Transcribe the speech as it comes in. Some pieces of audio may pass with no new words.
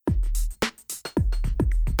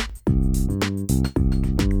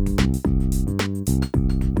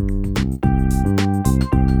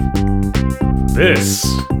This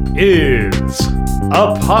is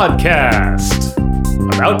a podcast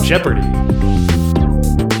about Jeopardy!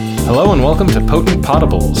 Hello and welcome to Potent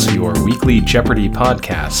Potables, your weekly Jeopardy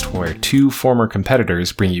podcast, where two former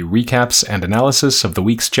competitors bring you recaps and analysis of the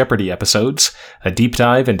week's Jeopardy episodes, a deep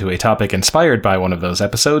dive into a topic inspired by one of those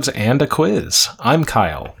episodes, and a quiz. I'm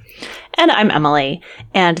Kyle. And I'm Emily,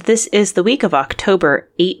 and this is the week of October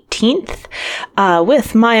 18th,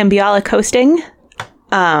 with Mayim Bialik hosting.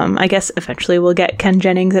 I guess eventually we'll get Ken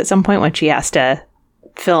Jennings at some point when she has to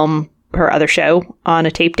film her other show on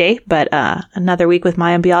a tape day, but another week with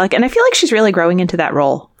Mayim Bialik, and I feel like she's really growing into that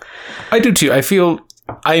role. I do too. I feel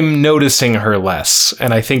I'm noticing her less,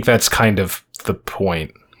 and I think that's kind of the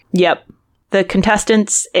point. Yep. The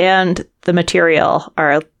contestants and the material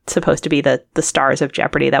are supposed to be the stars of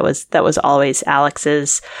Jeopardy. That was always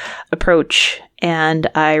Alex's approach,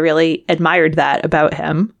 and I really admired that about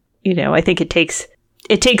him. You know, I think it takes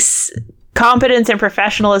competence and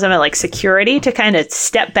professionalism and like security to kind of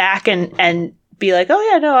step back and be like,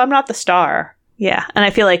 oh yeah, no, I'm not the star. Yeah. And I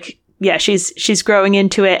feel like, yeah, she's growing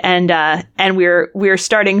into it, and we're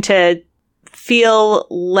starting to feel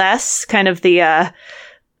less kind of the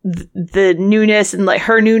newness and like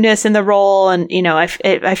her newness in the role. And, you know, I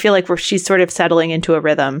feel like she's sort of settling into a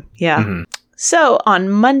rhythm. Yeah. Mm-hmm. So on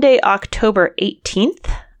Monday, October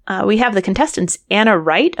 18th, we have the contestants Anna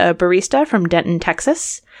Wright, a barista from Denton,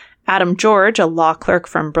 Texas, Adam George, a law clerk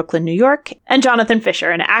from Brooklyn, New York, and Jonathan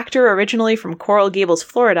Fisher, an actor originally from Coral Gables,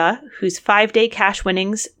 Florida, whose 5-day cash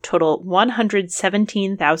winnings total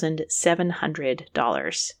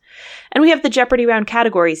 $117,700. And we have the Jeopardy round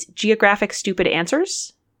categories: Geographic Stupid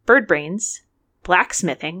Answers, Bird Brains,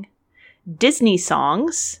 Blacksmithing, Disney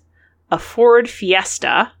Songs, a Ford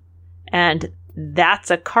Fiesta, and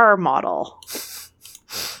That's a Car Model.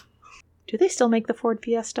 Do they still make the Ford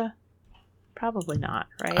Fiesta? Probably not,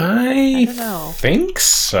 right? I don't know. Think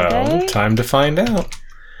so. Time to find out.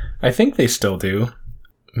 I think they still do.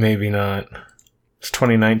 Maybe not. Is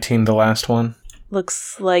 2019 the last one?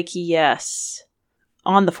 Looks like yes.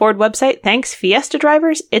 On the Ford website, thanks Fiesta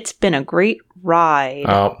drivers, it's been a great ride.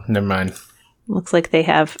 Oh, never mind. Looks like they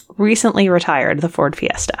have recently retired the Ford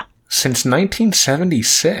Fiesta. Since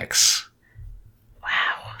 1976.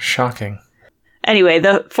 Wow. Shocking. Anyway,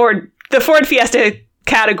 the Ford Fiesta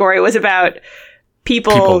category was about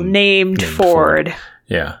people named Ford.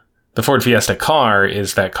 Yeah. The Ford Fiesta car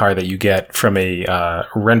is that car that you get from a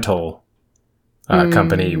rental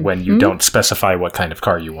company when you don't specify what kind of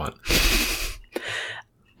car you want.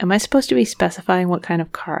 Am I supposed to be specifying what kind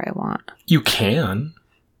of car I want? You can.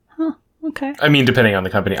 Huh, okay. I mean, depending on the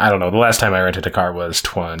company. I don't know. The last time I rented a car was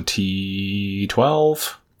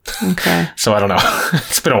 2012. Okay. So I don't know.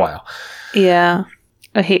 It's been a while. Yeah.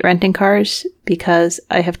 I hate renting cars because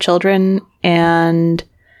I have children, and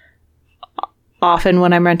often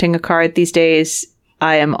when I'm renting a car these days,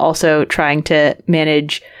 I am also trying to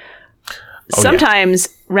manage sometimes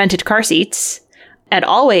rented car seats, and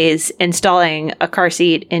always installing a car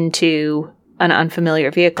seat into an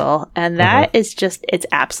unfamiliar vehicle. And that is just, it's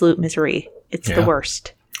absolute misery. It's the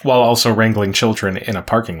worst. While also wrangling children in a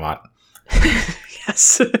parking lot.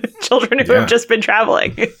 Yes. Children who have just been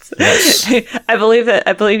traveling. Yes. I believe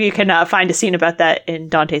you can find a scene about that in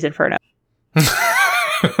Dante's Inferno.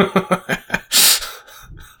 I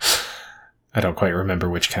don't quite remember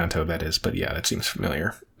which canto that is, but yeah, that seems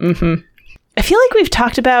familiar. Mm-hmm. I feel like we've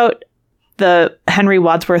talked about the Henry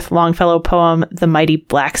Wadsworth Longfellow poem, The Mighty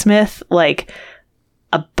Blacksmith, like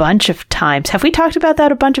a bunch of times. Have we talked about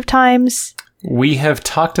that a bunch of times? We have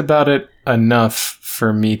talked about it enough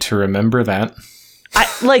for me to remember that.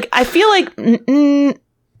 I feel like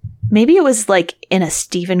maybe it was like in a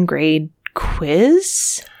Stephen Grade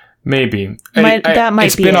quiz. Maybe. That might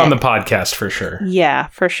it's be been it. On the podcast for sure. Yeah,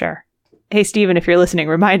 for sure. Hey, Stephen, if you're listening,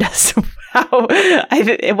 remind us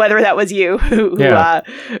whether that was you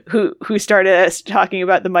who started us talking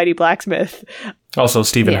about the Mighty Blacksmith. Also,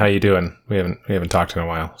 Stephen, how you doing? We haven't talked in a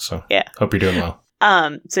while, so hope you're doing well.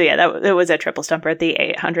 So yeah, that was a triple stumper at the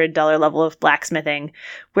 $800 level of blacksmithing,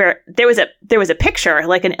 where there was a picture,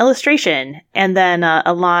 like an illustration, and then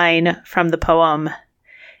a line from the poem,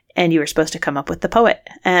 and you were supposed to come up with the poet.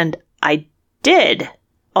 And I did,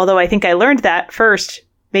 although I think I learned that first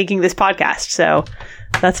making this podcast. So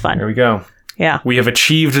that's fun. There we go. Yeah. We have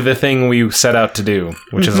achieved the thing we set out to do,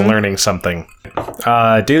 which is learning something.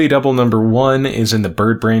 Daily Double number 1 is in the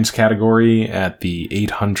Bird Brains category at the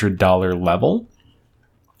 $800 level.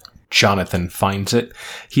 Jonathan finds it.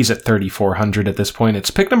 He's at 3,400 at this point. It's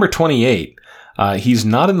pick number 28. He's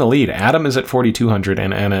not in the lead. Adam is at 4,200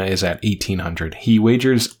 and Anna is at 1,800. He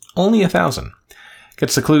wagers only 1,000.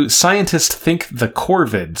 Gets the clue, scientists think the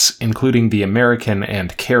corvids, including the American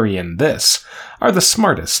and carrion this, are the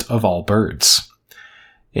smartest of all birds.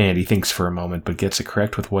 And he thinks for a moment, but gets it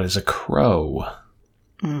correct with what is a crow.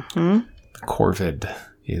 Mm-hmm. The corvid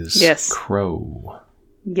is crow.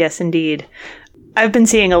 Yes, indeed. I've been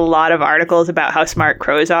seeing a lot of articles about how smart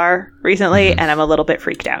crows are recently, and I'm a little bit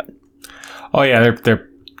freaked out. Oh yeah,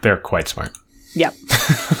 they're quite smart. Yep.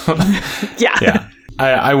 Yeah.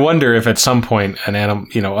 I wonder if at some point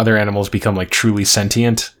other animals become like truly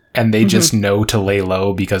sentient, and they just know to lay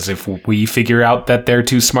low, because if we figure out that they're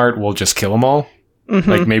too smart, we'll just kill them all. Mm-hmm.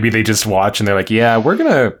 Like maybe they just watch and they're like, yeah, we're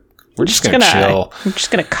just gonna chill. I'm just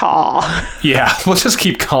gonna caw. Yeah, we'll just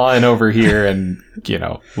keep cawing over here and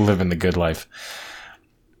living the good life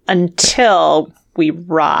until we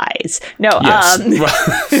rise. No, yes.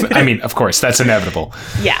 I mean, of course, that's inevitable.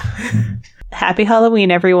 Yeah. Happy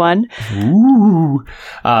Halloween, everyone. Ooh.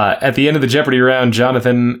 At the end of the Jeopardy round,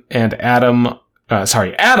 Jonathan and Adam,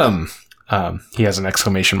 he has an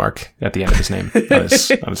exclamation mark at the end of his name on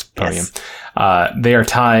his podium. Yes. They are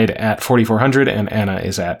tied at 4,400 and Anna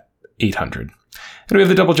is at 800. And we have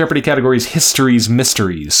the double Jeopardy categories: Histories,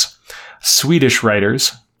 Mysteries, Swedish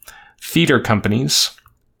Writers, Theater Companies,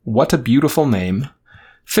 What a Beautiful Name,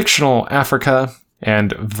 Fictional Africa,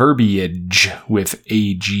 and Verbiage with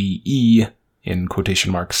AGE in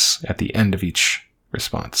quotation marks at the end of each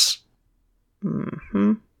response.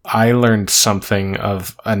 Mm-hmm. I learned something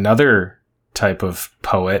of another type of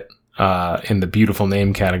poet in the beautiful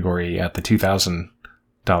name category at the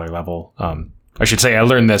 $2,000 level. I should say I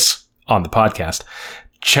learned this on the podcast.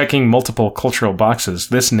 Checking multiple cultural boxes,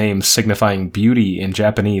 this name signifying beauty in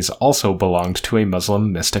Japanese also belonged to a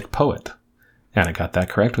Muslim mystic poet. And I got that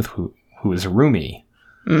correct with who is Rumi.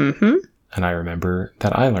 Mm-hmm. And I remember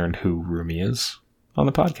that I learned who Rumi is on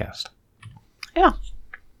the podcast. Yeah.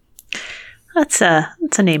 That's a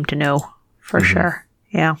name to know for sure.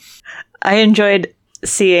 Yeah. I enjoyed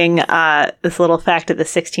seeing this little fact at the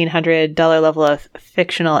 $1,600 level of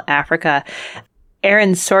Fictional Africa.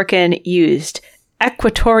 Aaron Sorkin used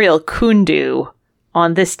equatorial kundu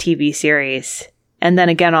on this TV series, and then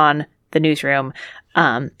again on The Newsroom,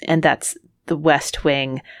 and that's The West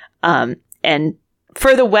Wing. And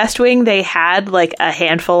for The West Wing, they had like a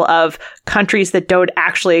handful of countries that don't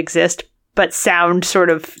actually exist, but sound sort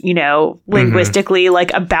of, linguistically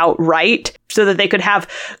like about right, so that they could have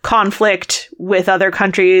conflict with other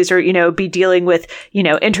countries or, be dealing with,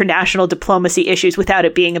 international diplomacy issues without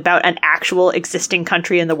it being about an actual existing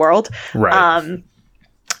country in the world. Right.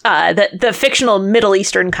 The fictional Middle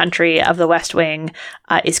Eastern country of The West Wing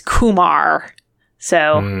is Kumar.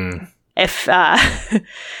 So if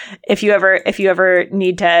you ever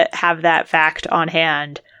need to have that fact on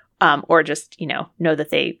hand, or just, know that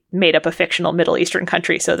they made up a fictional Middle Eastern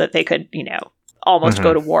country so that they could, almost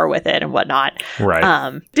go to war with it and whatnot.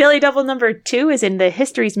 Right. Daily Double number 2 is in the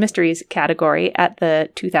Histories Mysteries category at the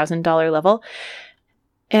 $2,000 level.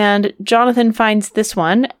 And Jonathan finds this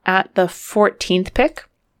one at the 14th pick.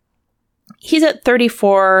 He's at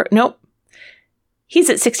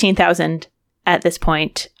 16,000 at this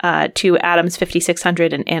point, to Adam's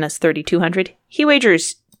 5,600 and Anna's 3,200. He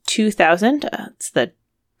wagers 2,000. It's the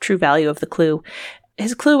true value of the clue.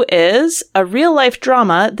 His clue is a real-life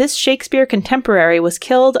drama. This Shakespeare contemporary was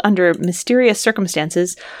killed under mysterious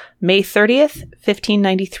circumstances May 30th,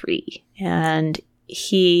 1593. And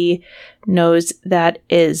he knows that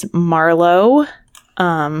is Marlowe.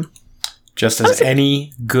 Just as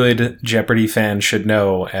any good Jeopardy fan should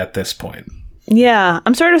know at this point. Yeah,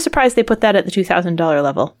 I'm sort of surprised they put that at the $2,000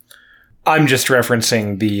 level. I'm just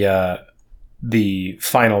referencing the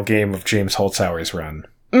final game of James Holzhauer's run.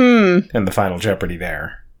 And the final Jeopardy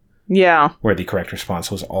there. Yeah. Where the correct response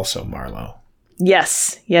was also Marlowe.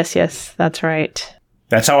 Yes, that's right.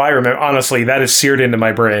 That's how I remember. Honestly, that is seared into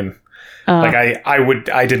my brain.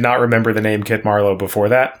 I did not remember the name Kit Marlowe before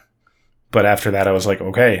that. But after that, I was like,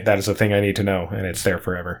 okay, that is a thing I need to know. And it's there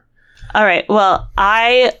forever. All right. Well,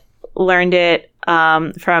 I learned it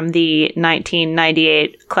from the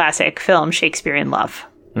 1998 classic film Shakespeare in Love.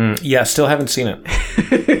 Yeah, still haven't seen it.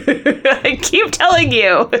 I keep telling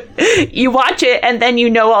you. You watch it and then you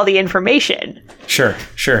know all the information. Sure.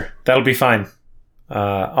 That'll be fine.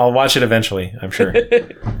 I'll watch it eventually, I'm sure.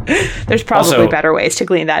 There's probably better ways to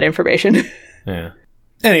glean that information. Yeah.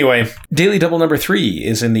 Anyway, Daily Double number 3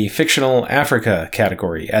 is in the Fictional Africa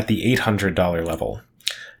category at the $800 level.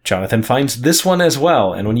 Jonathan finds this one as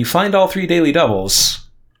well, and when you find all 3 Daily Doubles,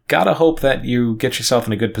 gotta hope that you get yourself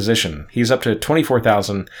in a good position. He's up to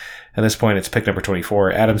 24,000. At this point, it's pick number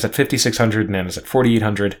 24. Adam's at 5,600 and Anna's at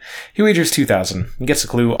 4,800. He wagers 2,000 and gets a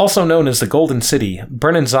clue. Also known as the Golden City,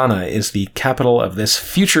 Bernanzana is the capital of this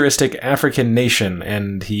futuristic African nation,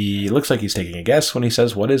 and he looks like he's taking a guess when he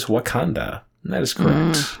says, what is Wakanda? And that is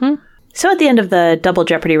correct. Mm-hmm. So at the end of the Double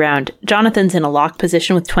Jeopardy round, Jonathan's in a lock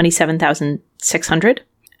position with 27,600.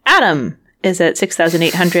 Adam is at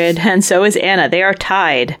 6,800, and so is Anna. They are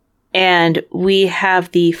tied. And we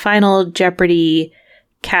have the final Jeopardy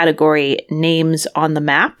category names on the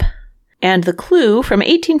map. And the clue, from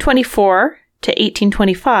 1824 to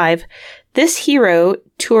 1825, this hero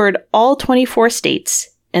toured all 24 states,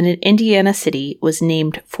 and an Indiana city was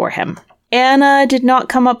named for him. Anna did not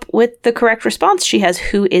come up with the correct response. She has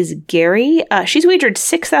Who is Gary? She's wagered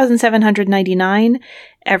 6,799,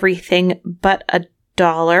 everything but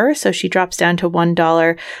 $1, so she drops down to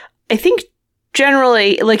 $1. I think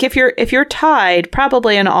generally, like if you're tied,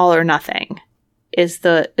 probably an all or nothing is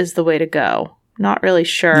the way to go. Not really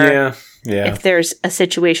sure if there's a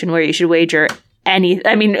situation where you should wager any.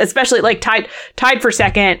 I mean, especially like tied for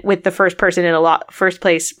second with the first person in a first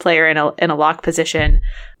place player in a lock position.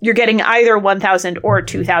 You're getting either $1,000 or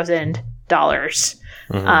 $2,000.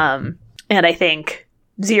 Mm-hmm. And I think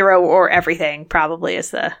 0 or everything probably is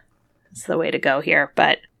the way to go here.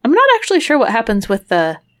 But I'm not actually sure what happens with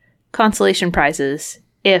the consolation prizes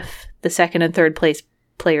if the second and third place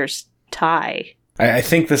players tie. I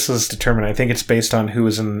think this is determined. I think it's based on who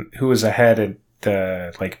was ahead at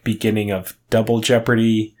the beginning of Double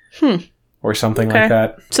Jeopardy or something like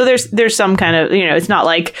that. So there's some kind of, it's not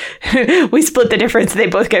like we split the difference. They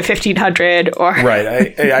both get 1,500 or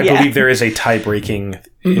right. I believe there is a tie-breaking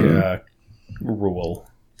rule.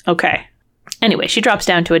 Okay. Anyway, she drops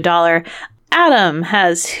down to $1. Adam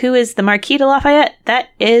has Who is the Marquis de Lafayette? That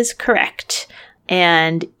is correct.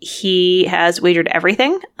 And he has wagered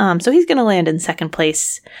everything. So he's going to land in second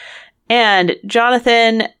place. And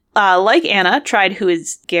Jonathan, like Anna, tried Who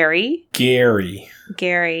is Gary? Gary,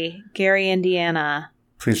 Indiana.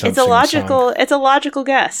 Please don't It's a logical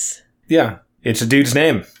guess. Yeah, it's a dude's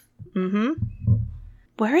name. Mm-hmm.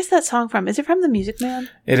 Where is that song from? Is it from The Music Man?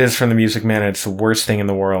 It is from The Music Man. It's the worst thing in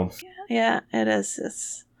the world. Yeah, it is.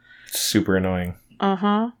 It's super annoying.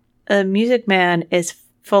 Uh-huh. The Music Man is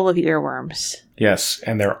full of earworms. Yes,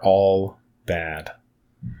 and they're all bad.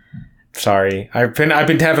 Sorry. I've been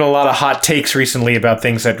having a lot of hot takes recently about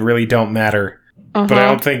things that really don't matter. Uh-huh. But I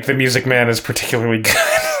don't think The Music Man is particularly good.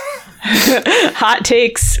 Hot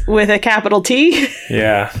takes with a capital T?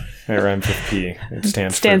 Yeah, it rhymes with P.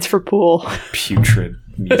 It stands for pool. Putrid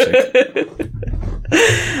music.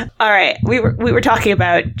 All right, we were talking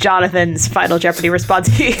about Jonathan's Final Jeopardy response.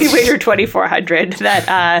 He wagered 2,400.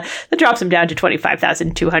 That drops him down to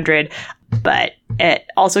 25,200, but it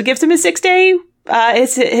also gives him his 6-day.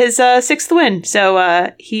 His sixth win.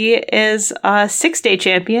 So he is a 6-day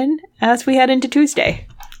champion as we head into Tuesday.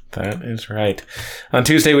 That is right. On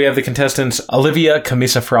Tuesday, we have the contestants Olivia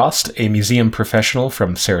Camisa Frost, a museum professional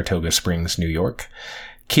from Saratoga Springs, New York;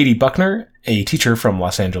 Katie Buckner, a teacher from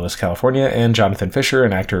Los Angeles, California; and Jonathan Fisher,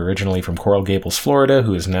 an actor originally from Coral Gables, Florida,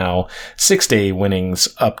 who is now 6-day winnings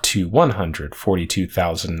up to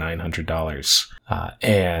 $142,900.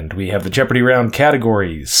 And we have the Jeopardy round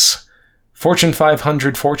categories: Fortune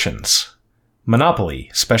 500 Fortunes,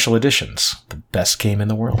 Monopoly Special Editions, the best game in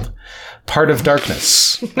the world, Part of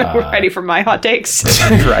Darkness. We're ready for my hot takes.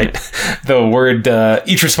 Right. The word,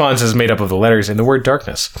 each response is made up of the letters in the word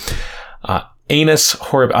darkness. Annus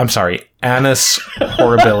Horribilis.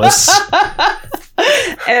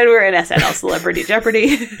 And we're in SNL Celebrity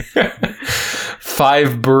Jeopardy.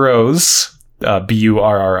 5 boroughs,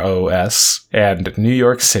 Burros, and New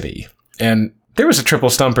York City. And there was a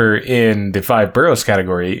triple stumper in the 5 boroughs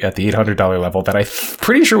category at the $800 level that I'm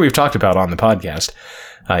pretty sure we've talked about on the podcast.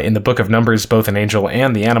 In the Book of Numbers, both an angel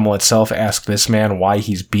and the animal itself ask this man why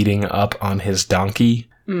he's beating up on his donkey.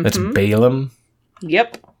 Mm-hmm. That's Balaam.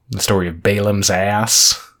 Yep. The story of Balaam's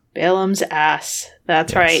ass. Balaam's ass.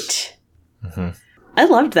 That's right. Mm-hmm. I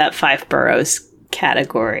loved that 5 boroughs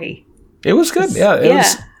category. It was good. Yeah.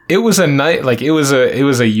 It was a night. Like it was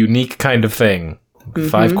a unique kind of thing. Mm-hmm.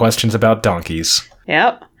 5 questions about donkeys.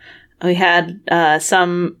 Yep. We had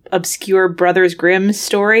some obscure Brothers Grimm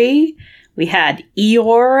story. We had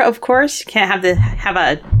Eeyore, of course. Can't have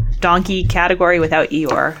a donkey category without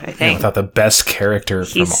Eeyore, I think. Yeah, without the best character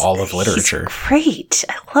from all of literature. He's great.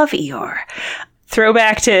 I love Eeyore.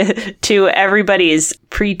 Throwback to everybody's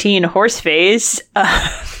preteen horse phase. I'm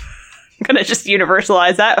going to just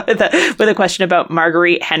universalize that with a question about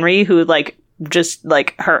Marguerite Henry, who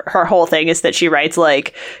her whole thing is that she writes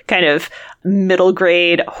kind of middle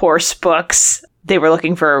grade horse books. They were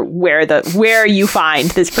looking for where you find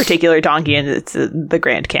this particular donkey, and it's the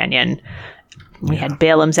Grand Canyon. We had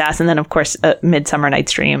Balaam's ass, and then of course Midsummer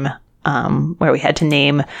Night's Dream, where we had to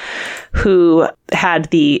name who had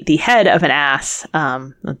the head of an ass.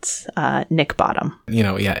 That's Nick Bottom.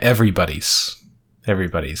 Everybody's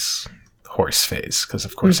horse phase, because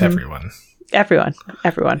of course everyone went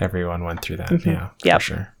through that. Yeah, for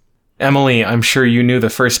sure. Emily, I'm sure you knew the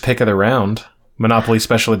first pick of the round. Monopoly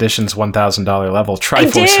Special Edition's $1,000 level.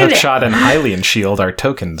 Triforce, Hookshot, and Hylian Shield are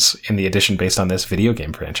tokens in the edition based on this video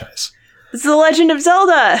game franchise. It's The Legend of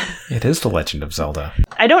Zelda. It is The Legend of Zelda.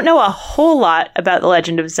 I don't know a whole lot about The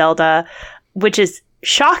Legend of Zelda, which is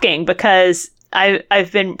shocking because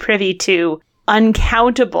I've been privy to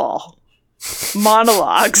uncountable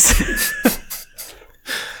monologues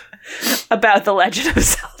about The Legend of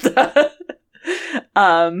Zelda.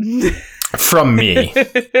 From me.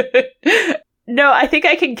 No, I think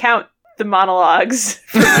I can count the monologues.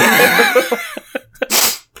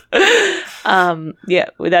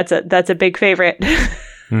 That's a big favorite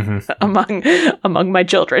among my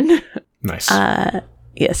children. Nice.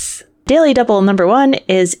 Yes. Daily Double number 1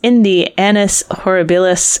 is in the Annus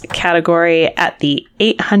Horribilis category at the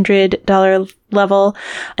 $800 level,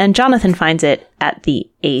 and Jonathan finds it at the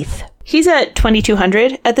 8th. He's at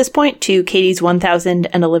 2,200 at this point to Katie's 1,000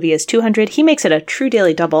 and Olivia's 200. He makes it a true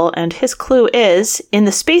daily double, and his clue is, in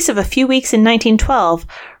the space of a few weeks in 1912,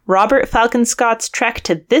 Robert Falcon Scott's trek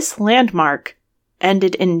to this landmark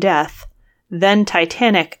ended in death. Then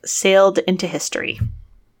Titanic sailed into history.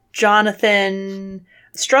 Jonathan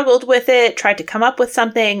struggled with it, tried to come up with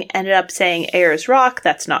something, ended up saying Ayers Rock.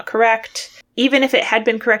 That's not correct. Even if it had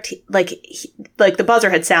been correct, like the buzzer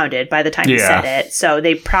had sounded by the time he said it, so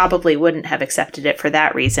they probably wouldn't have accepted it for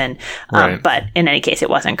that reason. Right. But in any case, it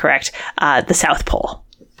wasn't correct. The South Pole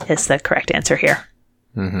is the correct answer here.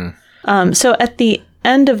 Mm-hmm. So at the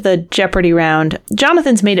end of the Jeopardy round,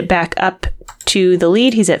 Jonathan's made it back up to the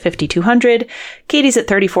lead. He's at 5,200. Katie's at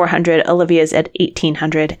 3,400. Olivia's at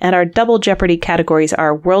 1,800. And our double Jeopardy categories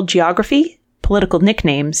are World Geography, Political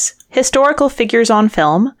Nicknames, Historical Figures on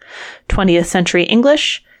Film, 20th Century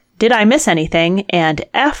English, Did I Miss Anything, and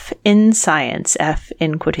F in Science, F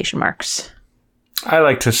in quotation marks. I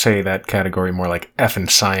like to say that category more like F in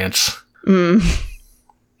Science. And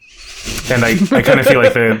I kind of feel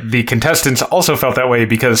like the contestants also felt that way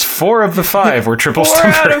because 4 of the 5 were triple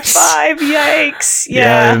stumpers. 4 out of 5, yikes.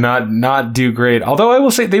 Yeah, not do great. Although I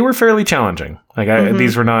will say they were fairly challenging. Like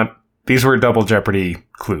these were double Jeopardy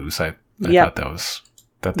clues. I thought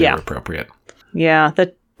they were appropriate. Yeah,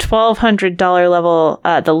 the $1,200 level,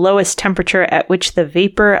 the lowest temperature at which the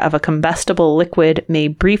vapor of a combustible liquid may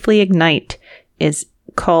briefly ignite is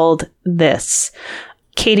called this.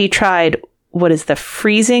 Katie tried, what is the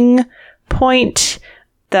freezing point?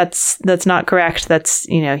 That's not correct. That's,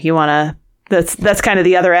 that's kind of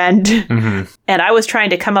the other end. Mm-hmm. And I was trying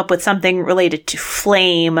to come up with something related to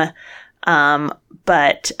flame,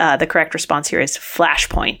 but the correct response here is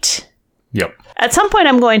flashpoint. Yep. At some point,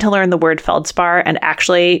 I'm going to learn the word feldspar and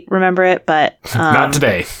actually remember it, but not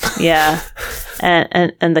today. Yeah,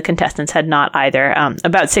 and the contestants had not either.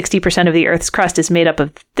 About 60% of the Earth's crust is made up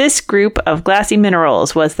of this group of glassy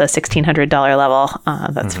minerals. Was the $1,600 level?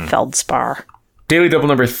 That's feldspar. Daily Double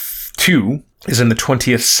number 2 is in the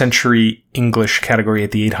 20th Century English category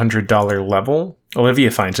at the $800 level.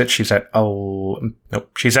 Olivia finds it. She's at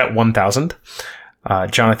 1,000.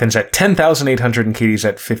 Jonathan's at 10,800 and Katie's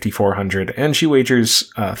at 5,400, and she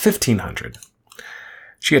wagers 1,500.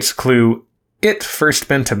 She gets a clue. It first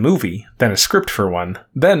meant a movie, then a script for one,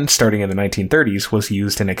 then, starting in the 1930s, was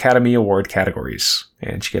used in Academy Award categories.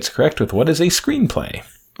 And she gets correct with what is a screenplay.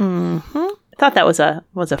 Mm-hmm. Thought that was a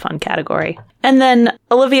fun category. And then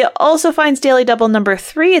Olivia also finds Daily Double number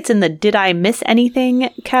 3. It's in the Did I Miss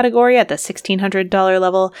Anything category at the $1,600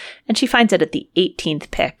 level, and she finds it at the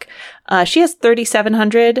 18th pick. She has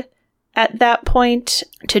 3,700 at that point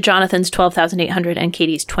to Jonathan's 12,800 and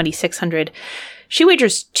Katie's 2,600. She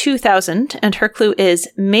wagers 2,000, and her clue is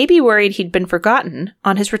maybe worried he'd been forgotten.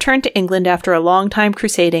 On his return to England after a long time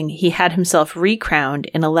crusading, he had himself recrowned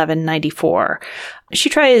in 1194. She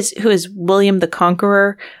tries who is William the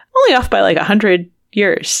Conqueror, only off by like 100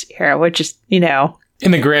 years here, which is,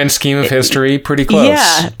 in the grand scheme of history, pretty close.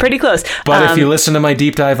 Yeah, pretty close. But if you listen to my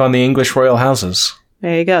deep dive on the English royal houses...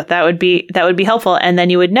 There you go. That would be helpful. And then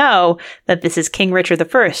you would know that this is King Richard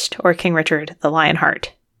I or King Richard the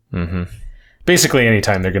Lionheart. Mm-hmm. Basically,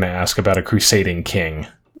 anytime they're going to ask about a crusading king,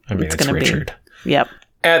 it's Richard. Yep.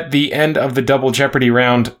 At the end of the double Jeopardy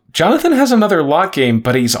round, Jonathan has another lock game,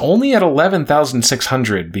 but he's only at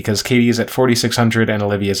 11,600 because Katie is at 4,600 and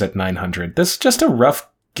Olivia's at 900. This is just a rough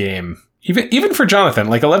game. Even for Jonathan,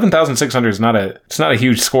 like 11,600 is not a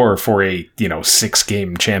huge score for a,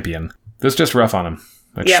 6-game champion. This is just rough on him.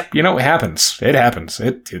 Which, it happens. It happens.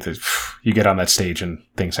 You get on that stage and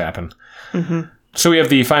things happen. Mm-hmm. So we have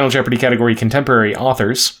the Final Jeopardy category, Contemporary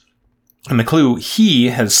Authors. And the clue, he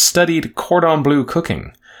has studied cordon bleu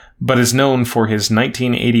cooking, but is known for his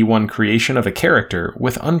 1981 creation of a character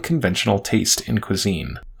with unconventional taste in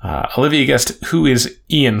cuisine. Olivia guessed who is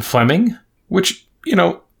Ian Fleming, which,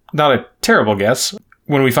 not a terrible guess.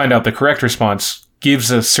 When we find out the correct response,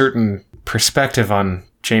 gives a certain perspective on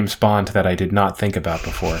James Bond that I did not think about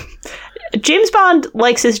before. James Bond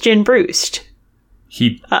likes his gin bruised.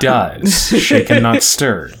 He does. Shaken, not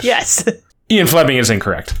stirred. Yes. Ian Fleming is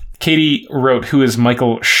incorrect. Katie wrote who is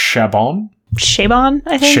Michael Chabon. Chabon,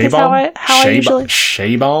 I think, is how I usually...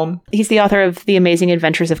 Chabon? He's the author of The Amazing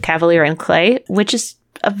Adventures of Cavalier and Clay, which is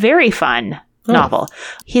a very fun novel.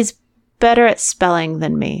 He's better at spelling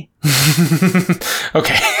than me.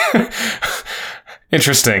 Okay.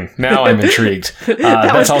 Interesting. Now I'm intrigued.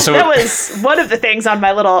 That was one of the things on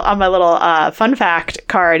my little fun fact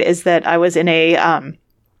card is that I was in a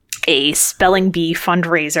spelling bee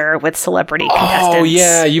fundraiser with celebrity contestants. Oh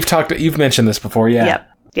yeah, you've mentioned this before. Yeah. Yep.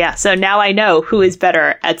 Yeah. So now I know who is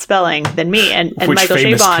better at spelling than me, and Which Michael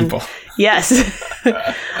Chabon. People? Yes.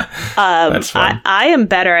 That's fun. I am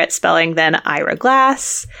better at spelling than Ira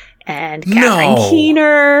Glass and Catherine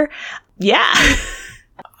Keener. Yeah.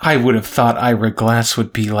 I would have thought Ira Glass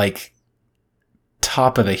would be like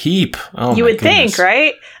top of the heap. Oh, you my would goodness. think,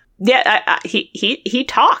 right? Yeah, he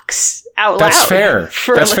talks out loud. That's fair.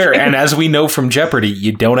 That's fair. living. And as we know from Jeopardy,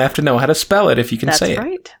 you don't have to know how to spell it if you can say it. That's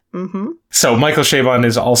right. Mm-hmm. So Michael Chabon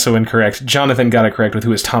is also incorrect. Jonathan got it correct with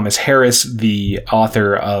who is Thomas Harris, the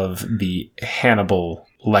author of the Hannibal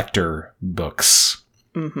Lecter books,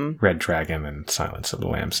 Red Dragon and Silence of the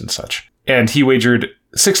Lambs and such. And he wagered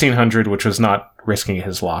 1,600, which was not risking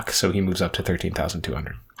his lock, so he moves up to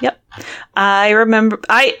 13,200. Yep. I remember.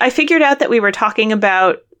 I figured out that we were talking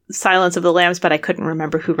about Silence of the Lambs, but I couldn't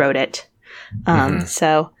remember who wrote it.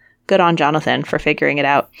 So good on Jonathan for figuring it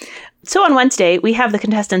out. So on Wednesday, we have the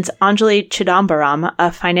contestants Anjali Chidambaram,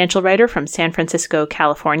 a financial writer from San Francisco,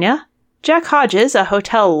 California. Jack Hodges, a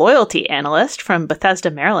hotel loyalty analyst from Bethesda,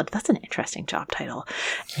 Maryland. That's an interesting job title.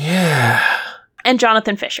 Yeah. And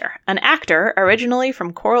Jonathan Fisher, an actor originally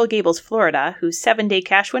from Coral Gables, Florida, whose 7-day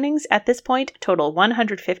cash winnings at this point total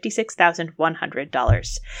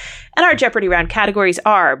 $156,100. And our Jeopardy round categories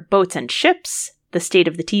are boats and ships, the state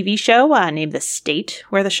of the TV show, name the state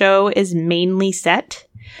where the show is mainly set,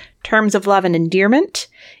 terms of love and endearment,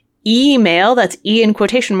 email, that's E in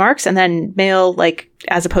quotation marks, and then male, like,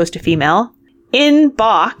 as opposed to female,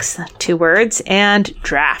 inbox, 2 words, and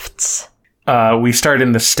drafts. We start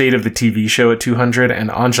in the state of the TV show at 200,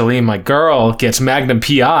 and Anjali, my girl, gets Magnum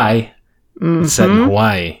P.I. set in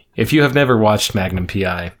Hawaii. If you have never watched Magnum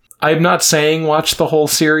P.I., I'm not saying watch the whole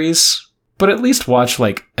series, but at least watch,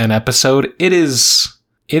 like, an episode. It is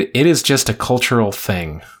just a cultural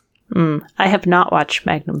thing. I have not watched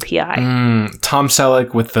Magnum P.I. Tom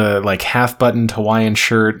Selleck with the, like, half-buttoned Hawaiian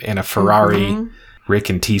shirt and a Ferrari. Rick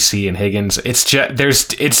and TC and Higgins. It's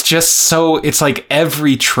like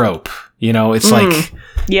every trope. It's like,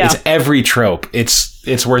 it's every trope.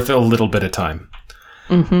 It's worth a little bit of time.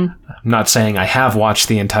 I'm not saying I have watched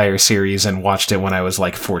the entire series and watched it when I was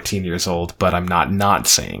like 14 years old, but I'm not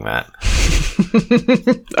saying that.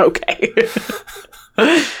 Okay.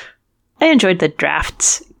 I enjoyed the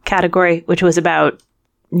drafts category, which was about,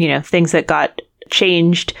 things that got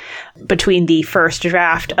changed between the first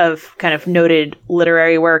draft of kind of noted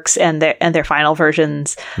literary works and their final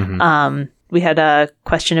versions. We had a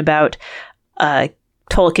question about a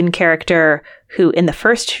Tolkien character who in the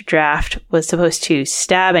first draft was supposed to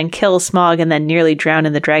stab and kill Smaug and then nearly drown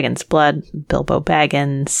in the dragon's blood. Bilbo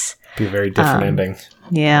Baggins. Be a very different ending.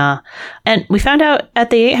 Yeah. And we found out at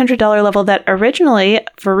the $800 level that originally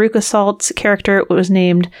Veruca Salt's character was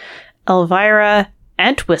named Elvira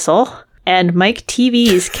Entwistle, and Mike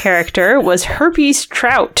TV's character was Herpes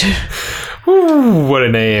Trout. Ooh, what a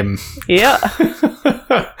name. Yeah.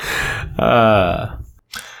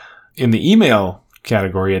 In the email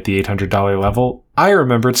category at the $800 level, I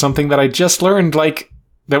remembered something that I just learned, like,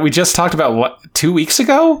 that we just talked about, 2 weeks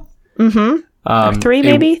ago? Or 3,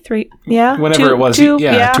 maybe? 3, yeah. Whenever it was. 2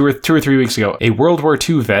 or 3 weeks ago. A World War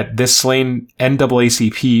II vet, this slain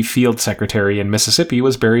NAACP field secretary in Mississippi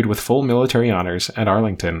was buried with full military honors at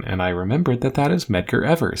Arlington. And I remembered that is Medgar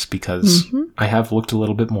Evers because I have looked a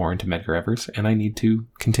little bit more into Medgar Evers and I need to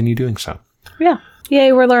continue doing so. Yeah.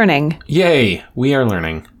 Yay, we're learning. Yay, we are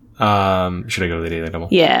learning. Should I go to the Daily Double?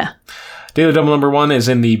 Yeah. Daily Double number 1 is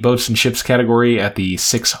in the boats and ships category at the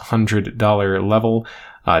 $600 level.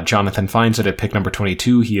 Jonathan finds it at pick number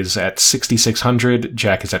 22. He is at 6,600.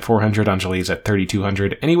 Jack is at 400. Anjali is at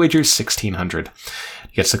 3,200. And he wagers 1,600.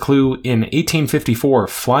 He gets the clue. In 1854,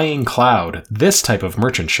 Flying Cloud, this type of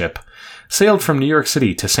merchant ship, sailed from New York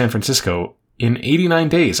City to San Francisco in 89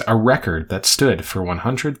 days, a record that stood for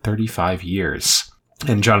 135 years.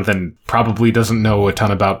 And Jonathan probably doesn't know a ton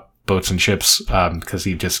about boats and ships because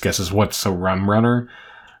he just guesses what's a rum runner.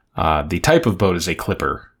 The type of boat is a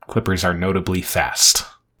clipper. Clippers are notably fast.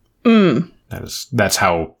 That's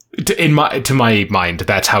how, to my mind,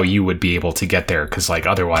 that's how you would be able to get there. Because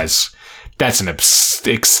otherwise, that's an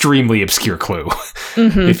extremely obscure clue.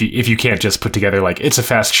 If you can't just put together it's a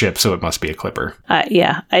fast ship, so it must be a clipper.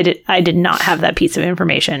 Yeah, I did not have that piece of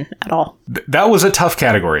information at all. That was a tough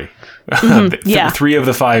category. Yeah. 3 of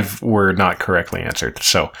the 5 were not correctly answered,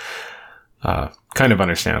 so kind of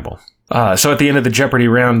understandable. So at the end of the Jeopardy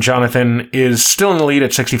round, Jonathan is still in the lead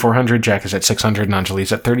at 6,400, Jack is at 600, and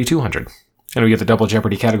Anjali's at 3,200. And we get the double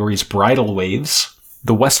Jeopardy categories: Bridal Waves,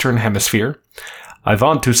 the Western Hemisphere, I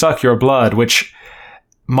Want to Suck Your Blood, which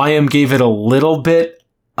Mayim gave it a little bit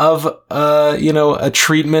of, a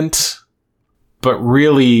treatment, but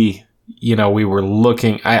really, we were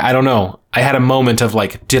looking, I don't know. I had a moment of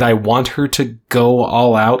did I want her to go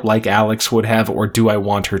all out like Alex would have, or do I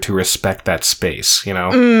want her to respect that space, Yeah.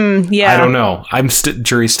 I don't know.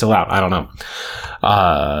 Jury's still out. I don't know.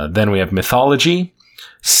 Then we have Mythology,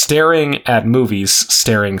 Staring at Movies,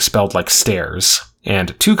 staring spelled like stairs,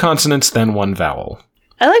 and 2 consonants, then 1 vowel.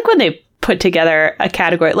 I like when they put together a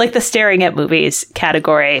category, like the Staring at Movies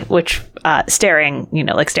category, which, staring,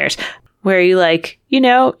 like stairs, where you've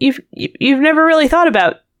never really thought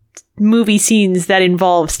about movie scenes that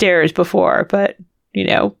involve stairs before, but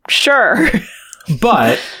sure.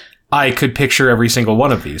 But I could picture every single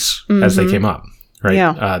one of these as they came up, right?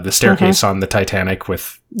 Yeah. The staircase on the Titanic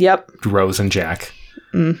with Rose and Jack.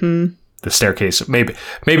 The staircase,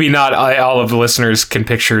 maybe not all of the listeners can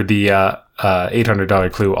picture the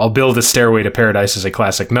 $800 clue. I'll build a stairway to paradise is a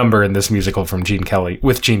classic number in this musical from Gene Kelly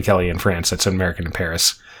in France. That's American in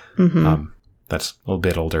Paris. That's a little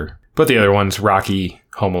bit older. But the other ones, Rocky,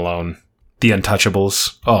 Home Alone, The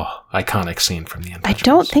Untouchables. Oh, iconic scene from The Untouchables. I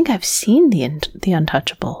don't think I've seen The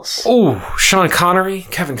Untouchables. Oh, Sean Connery,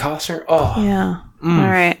 Kevin Costner. Oh. Yeah. All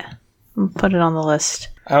right. I'll put it on the list.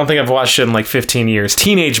 I don't think I've watched it in 15 years.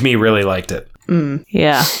 Teenage me really liked it.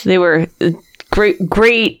 Yeah. They were a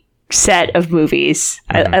great set of movies.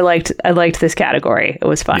 I liked this category. It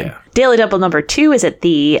was fun. Yeah. Daily Double number 2 is at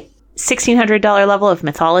the $1,600 level of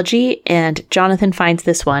Mythology, and Jonathan finds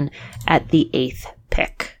this one at the 8th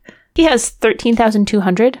pick. He has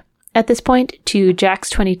 13,200 at this point to Jack's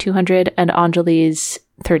 2,200 and Anjali's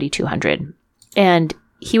 3,200. And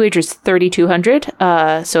he wagers 3,200.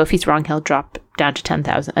 So if he's wrong, he'll drop down to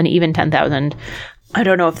 10,000, an even 10,000. I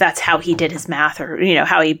don't know if that's how he did his math or,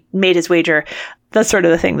 how he made his wager. That's sort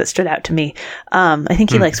of the thing that stood out to me. I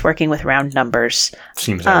think he likes working with round numbers.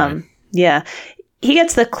 Seems that way. Yeah. He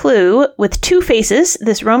gets the clue. With 2 faces,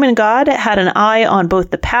 this Roman god had an eye on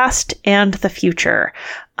both the past and the future.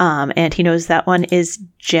 And he knows that one is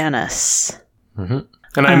Janus. And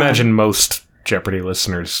I imagine most Jeopardy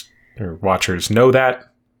listeners or watchers know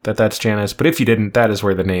that's Janus. But if you didn't, that is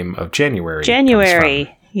where the name of January comes from.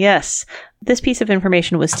 Yes. This piece of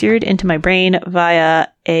information was seared into my brain via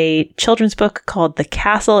a children's book called The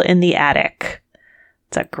Castle in the Attic.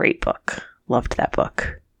 It's a great book. Loved that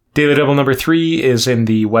book. Daily Double number 3 is in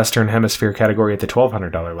the Western Hemisphere category at the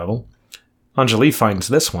 $1,200 level. Anjali finds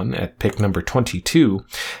this one at pick number 22.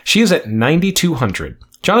 She is at 9,200.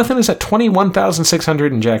 Jonathan is at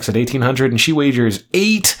 21,600 and Jack's at 1,800, and she wagers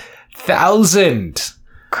 8,000.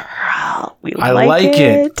 Girl, I like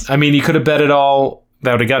it. I mean, you could have bet it all.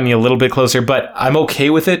 That would have gotten you a little bit closer, but I'm okay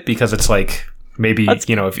with it because it's maybe, if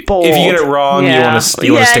you get it wrong, you want to stick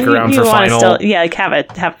around for final. Have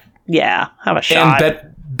a shot. And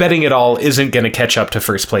betting it all isn't going to catch up to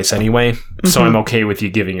first place anyway, so I'm okay with you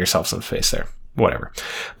giving yourself some space there. Whatever.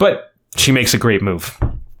 But she makes a great move.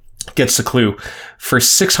 Gets the clue. For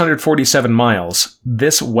 647 miles,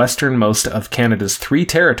 this westernmost of Canada's 3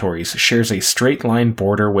 territories shares a straight line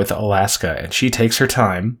border with Alaska, and she takes her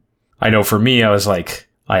time. I know for me, I was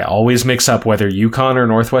I always mix up whether Yukon or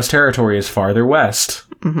Northwest Territory is farther west.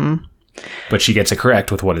 But she gets it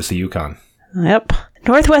correct with what is the Yukon. Yep.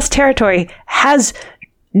 Northwest Territory has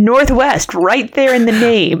Northwest right there in the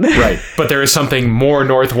name. Right. But there is something more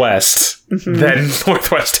Northwest than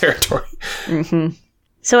Northwest Territory.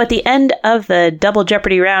 So at the end of the double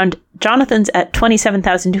Jeopardy round, Jonathan's at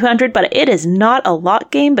 27,200, but it is not a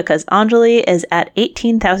lock game because Anjali is at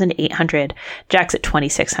 18,800. Jack's at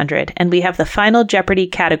 2,600. And we have the final Jeopardy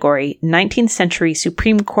category, 19th century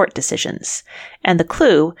Supreme Court decisions. And the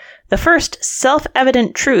clue, the first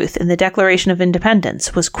self-evident truth in the Declaration of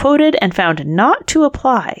Independence was quoted and found not to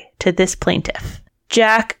apply to this plaintiff.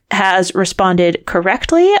 Jack has responded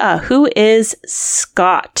correctly. Who is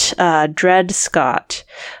Scott? Dred Scott,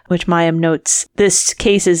 which Mayim notes. This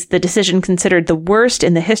case is the decision considered the worst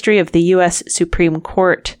in the history of the U.S. Supreme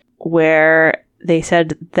Court, where they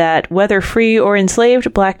said that whether free or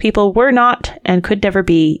enslaved, black people were not and could never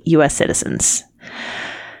be U.S. citizens.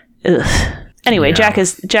 Ugh. Anyway, yeah.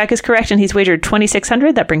 Jack is correct, and he's wagered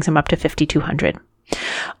 2,600. That brings him up to 5,200.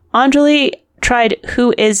 Anjali tried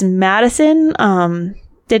Who is Madison?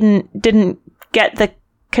 Didn't get the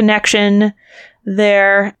connection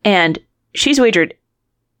there, and she's wagered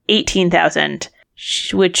 18,000,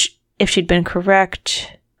 which, if she'd been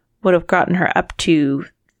correct, would have gotten her up to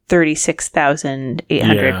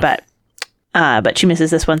 36,800. Yeah. But she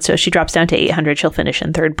misses this one, so she drops down to 800. She'll finish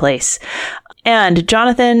in third place. And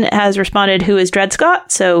Jonathan has responded, Who is Dred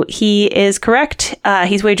Scott? So he is correct.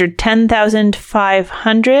 He's wagered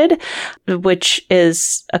 10,500, which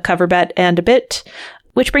is a cover bet and a bit,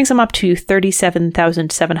 which brings him up to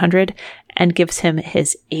 37,700 and gives him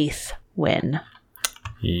his 8th win.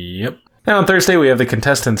 Yep. Now on Thursday, we have the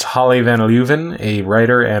contestants Holly Van Leuven, a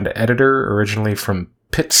writer and editor originally from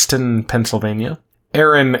Pittston, Pennsylvania.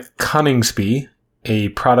 Aaron Coningsby, a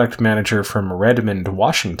product manager from Redmond,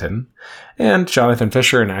 Washington, and Jonathan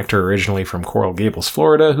Fisher, an actor originally from Coral Gables,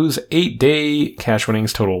 Florida, whose 8-day cash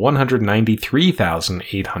winnings total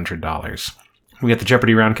 $193,800. We got the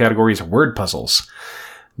Jeopardy round categories word puzzles,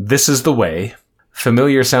 This is the Way,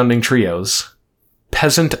 familiar sounding trios,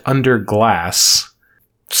 Peasant Under Glass,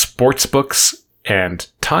 sports books, and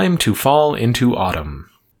Time to Fall into Autumn.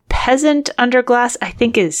 Peasant Under Glass, I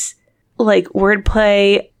think, is like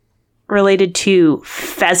wordplay related to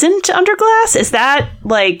pheasant under glass? Is that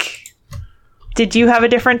like, did you have a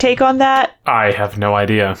different take on that? I have no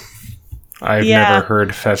idea. I've never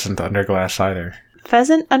heard pheasant under glass either.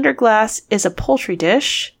 Pheasant under glass is a poultry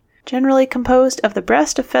dish, generally composed of the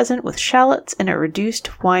breast of pheasant with shallots and a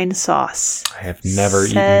reduced wine sauce. I have never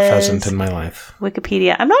eaten pheasant in my life.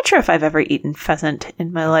 Wikipedia. I'm not sure if I've ever eaten pheasant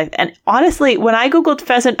in my life. And honestly, when I Googled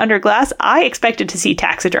pheasant under glass, I expected to see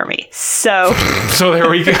taxidermy. So there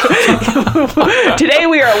we go. Today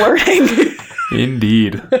we are learning.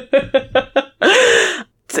 Indeed.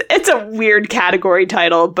 It's a weird category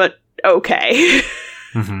title, but okay.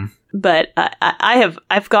 Mm-hmm. But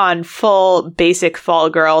I've gone full basic fall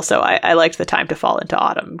girl, so I liked the Time to Fall into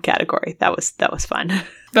Autumn category. That was fun.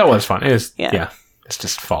 That was fun. It is, yeah. It's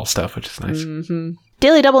just fall stuff, which is nice. Mm-hmm.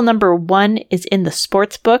 Daily Double number 1 is in the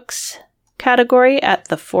sports books category at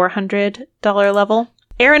the $400 level.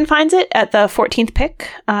 Erin finds it at the 14th pick.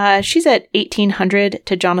 She's at 1,800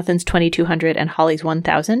 to Jonathan's 2,200 and Holly's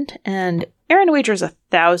 1,000. And Erin wagers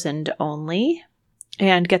 1,000 only.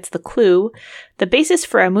 And gets the clue. The basis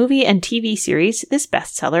for a movie and TV series, this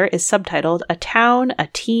bestseller is subtitled A Town, a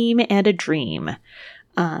Team, and a Dream.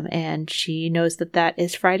 And she knows that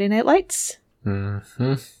is Friday Night Lights.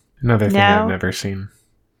 Mm-hmm. Another thing I've never seen.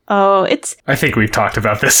 Oh, it's... I think we've talked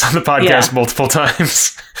about this on the podcast multiple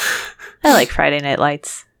times. I like Friday Night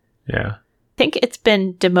Lights. Yeah. I think it's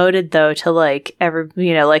been demoted, though, to like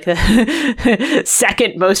the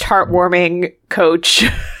second most heartwarming coach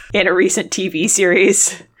in a recent TV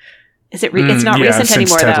series. Is it? It's not recent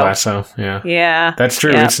anymore, Ted though. Lasso, yeah. Yeah. That's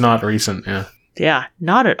true. Yeah. It's not recent, yeah. Yeah,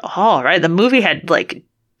 not at all, right? The movie had, like,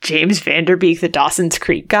 James Vanderbeek, the Dawson's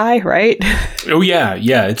Creek guy, right? Oh, yeah.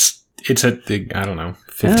 Yeah, it's I don't know,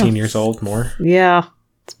 15 years old, more? Yeah,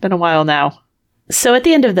 it's been a while now. So at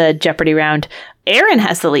the end of the Jeopardy round, Erin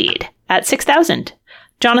has the lead at 6,000.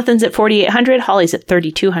 Jonathan's at 4,800, Holly's at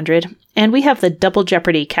 3,200, and we have the double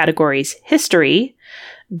Jeopardy categories: history,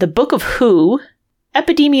 the Book of Who,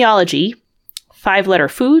 epidemiology, 5-letter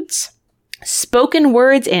foods, spoken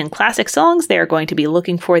words and classic songs. They are going to be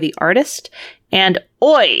looking for the artist, and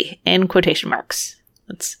OI in quotation marks.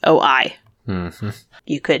 That's OI. Mm-hmm.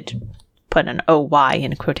 You could put an OY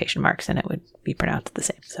in quotation marks and it would be pronounced the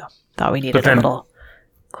same. So thought we needed a little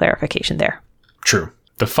clarification there. True.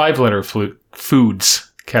 The 5-letter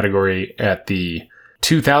foods category at the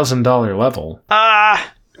 $2,000 level.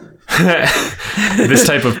 This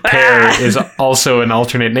type of pear is also an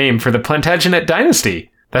alternate name for the Plantagenet dynasty.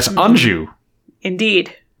 That's Anjou.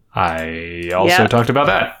 Indeed. I also talked about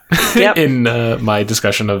that in my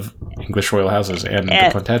discussion of English royal houses and the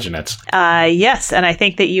Plantagenets. Yes, and I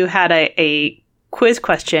think that you had a quiz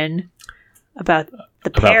question about the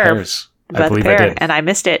About pair. pairs. I About the believe I pair, did. and I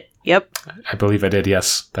missed it. Yep. I believe I did,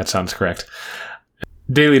 yes. That sounds correct.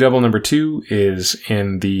 Daily Double number 2 is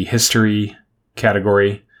in the history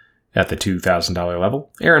category at the $2,000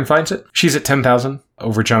 level. Erin finds it. She's at 10,000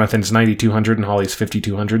 over Jonathan's 9,200 and Holly's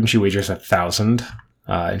 5,200, and she wagers 1,000.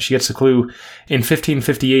 And she gets the clue. In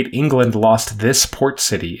 1558, England lost this port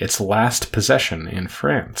city, its last possession in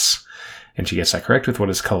France. And she gets that correct with what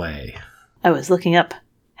is Calais. I was looking up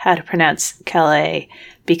how to pronounce Calais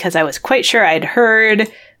because I was quite sure I'd heard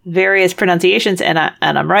various pronunciations, and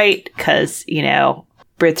I'm right because, you know,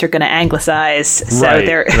 Brits are going to anglicize, so Right,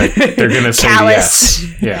 they're they're going to say callous.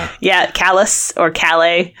 yes. Yeah. Yeah, callous or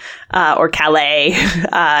Calais or Calais.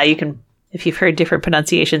 You can, if you've heard different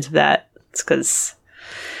pronunciations of that, it's because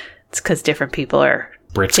different people are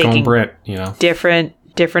Brits taking going Brit, you know. different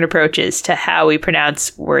approaches to how we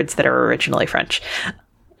pronounce words that are originally French.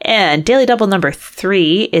 And Daily Double number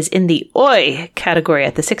 3 is in the Oi category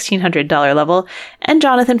at the $1,600 level, and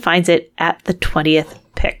Jonathan finds it at the 20th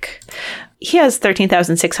pick. He has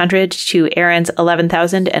 13,600 to Erin's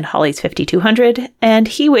 11,000 and Holly's 5,200, and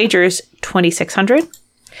he wagers 2,600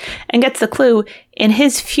 and gets the clue. In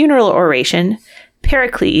his funeral oration,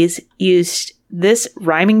 Pericles used this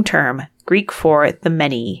rhyming term, Greek for the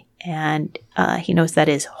many, and he knows that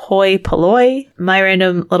is hoi polloi. My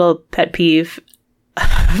random little pet peeve,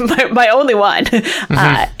 my only one,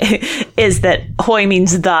 is that hoi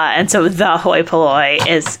means the, and so the hoi polloi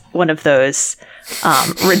is one of those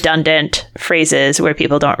redundant phrases where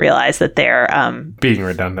people don't realize that they're Being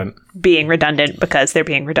redundant. because they're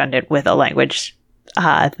being redundant with a language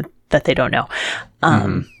that they don't know.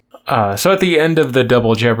 So at the end of the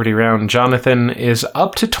Double Jeopardy round, Jonathan is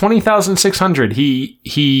up to 20,600.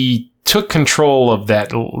 He took control of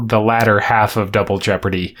the latter half of Double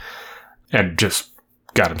Jeopardy and just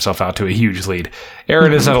got himself out to a huge lead.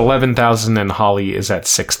 Erin is at 11,000 and Holly is at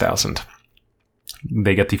 6,000.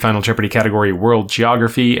 They get the Final Jeopardy category, World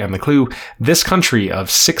Geography, and the clue, this country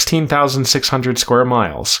of 16,600 square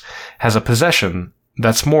miles has a possession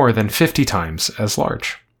that's more than 50 times as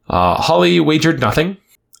large. Holly wagered nothing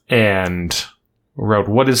and wrote,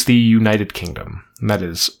 what is the United Kingdom? And that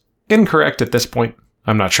is incorrect at this point.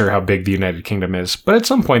 I'm not sure how big the United Kingdom is, but at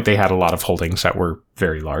some point they had a lot of holdings that were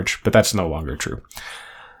very large, but that's no longer true.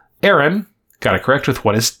 Erin got it correct with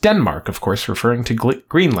what is Denmark, of course, referring to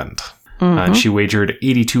Greenland. And she wagered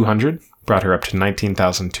 8,200, brought her up to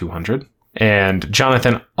 19,200. And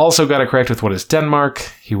Jonathan also got it correct with what is Denmark.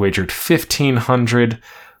 He wagered 1,500,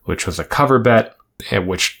 which was a cover bet,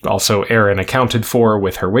 which also Erin accounted for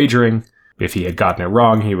with her wagering. If he had gotten it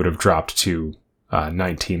wrong, he would have dropped to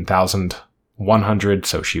 19,100,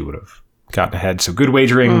 so she would have gotten ahead. So good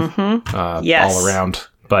wagering Yes. all around.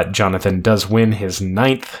 But Jonathan does win his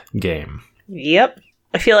 9th game. Yep.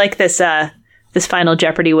 I feel like this Final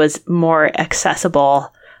Jeopardy was more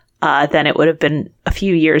accessible than it would have been a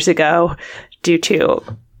few years ago due to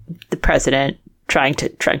the president trying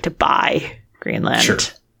to buy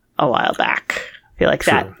Greenland a while back. I feel like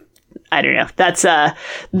that. I don't know. That's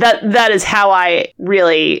that is how I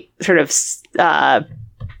really sort of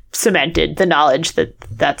cemented the knowledge that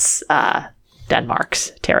that's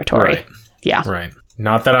Denmark's territory. Right. Yeah. Right.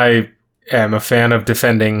 Not that I am a fan of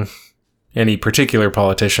defending any particular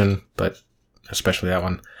politician, but especially that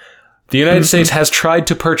one. The United States has tried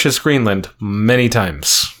to purchase Greenland many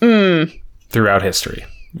times throughout history.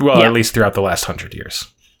 Well, at least throughout the last 100 years.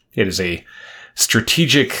 It is a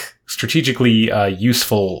strategically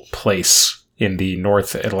useful place in the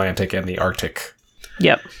North Atlantic and the Arctic.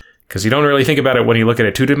 Yep. Because you don't really think about it when you look at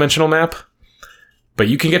a two-dimensional map, but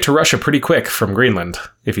you can get to Russia pretty quick from Greenland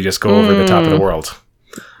if you just go over the top of the world.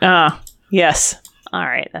 Yes. All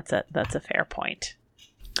right. That's a fair point.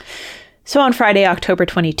 So on Friday, October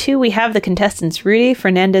 22, we have the contestants Rudy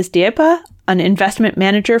Fernandez-Diepa, an investment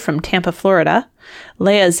manager from Tampa, Florida,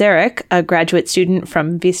 Leah Zarek, a graduate student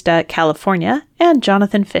from Vista, California, and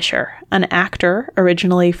Jonathan Fisher, an actor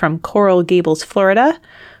originally from Coral Gables, Florida,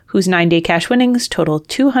 whose 9-day cash winnings total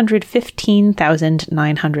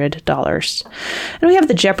 $215,900. And we have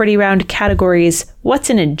the Jeopardy round categories, What's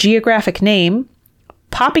in a Geographic Name,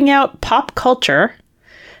 Popping Out Pop Culture,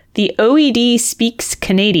 The OED Speaks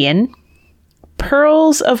Canadian,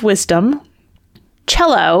 Pearls of Wisdom,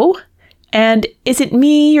 Cello, and Is It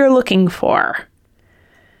Me You're Looking For?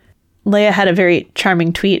 Leah had a very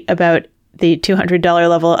charming tweet about the $200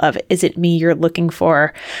 level of Is It Me You're Looking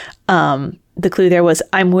For? The clue there was,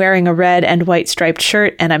 I'm wearing a red and white striped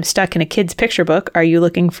shirt and I'm stuck in a kid's picture book. Are you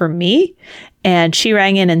looking for me? And she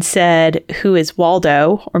rang in and said, who is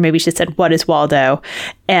Waldo? Or maybe she said, what is Waldo?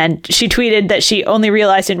 And she tweeted that she only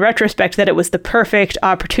realized in retrospect that it was the perfect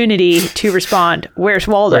opportunity to respond, where's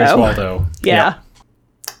Waldo? Where's Waldo? Yeah.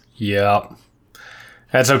 Yep.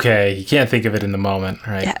 That's okay. You can't think of it in the moment,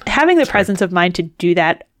 right? Having the presence of mind to do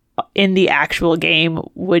that in the actual game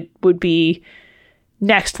would be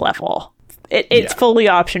next level. It's fully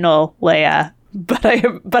optional, Leia,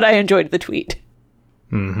 but I enjoyed the tweet.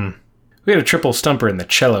 Mm-hmm. We had a triple stumper in the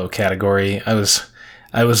cello category. I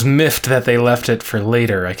was miffed that they left it for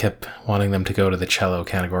later. I kept wanting them to go to the cello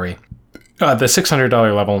category. The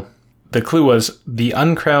 $600 level. The clue was, the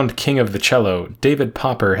uncrowned king of the cello, David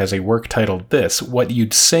Popper, has a work titled this, What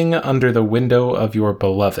You'd Sing Under the Window of Your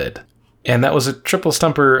Beloved. And that was a triple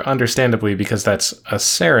stumper, understandably, because that's a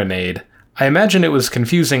serenade. I imagine it was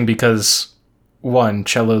confusing because, one,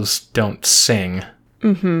 cellos don't sing.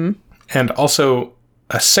 Mm-hmm. And also,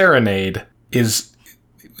 a serenade is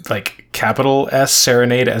like capital S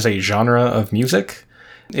serenade as a genre of music.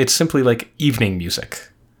 It's simply like evening music.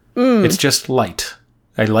 It's just light.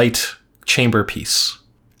 A light chamber piece.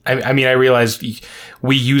 I mean, I realize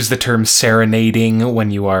we use the term serenading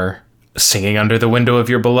when you are singing under the window of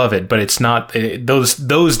your beloved, but it's not,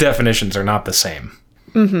 those definitions are not the same.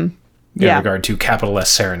 Mm-hmm. In regard to capital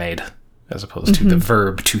S serenade, as opposed to the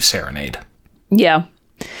verb to serenade. Yeah.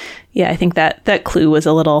 Yeah, I think that clue was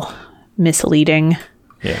a little misleading.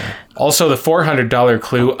 Yeah. Also, the $400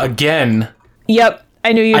 clue, again. Yep.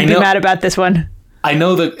 I knew you'd be mad about this one. I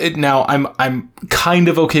know that now I'm kind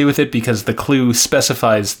of okay with it because the clue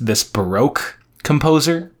specifies this Baroque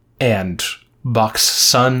composer, and Bach's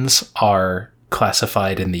sons are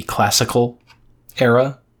classified in the classical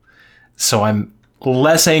era. So I'm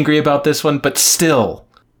less angry about this one, but still,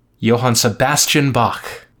 Johann Sebastian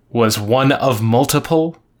Bach was one of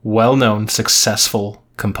multiple well-known successful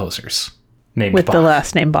composers named with Bach. The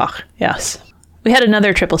last name Bach. Yes. We had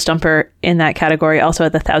another triple stumper in that category, also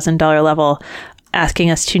at the $1,000 level,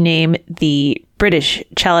 asking us to name the British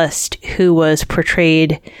cellist who was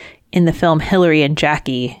portrayed in the film Hilary and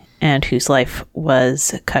Jackie and whose life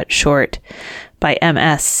was cut short by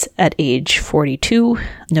MS at age 42.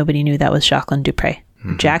 Nobody knew that was Jacqueline Dupre.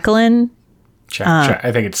 Mm-hmm. Jacqueline?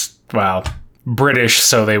 I think it's, British,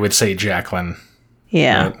 so they would say Jacqueline.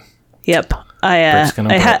 Yeah. Right? Yep. I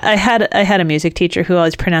had a music teacher who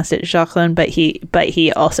always pronounced it Jacqueline, but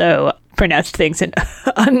he also pronounced things in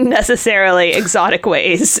unnecessarily exotic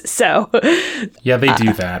ways. So yeah, they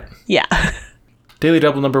do that. Yeah. Daily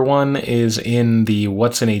Double number 1 is in the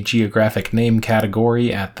What's in a Geographic Name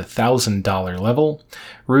category at the $1,000 level.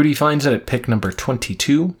 Rudy finds it at pick number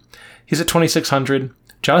 22. He's at 2,600.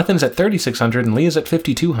 Jonathan's at 3,600 and Leah's at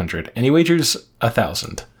 5,200. And he wagers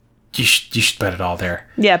 1,000. You should bet it all there.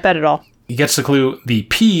 Yeah, bet it all. He gets the clue. The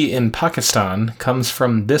P in Pakistan comes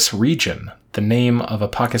from this region, the name of a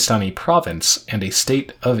Pakistani province and a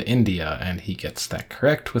state of India. And he gets that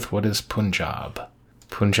correct with what is Punjab.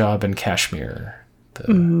 Punjab and Kashmir.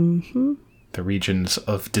 The regions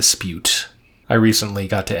of dispute. I recently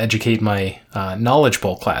got to educate my Knowledge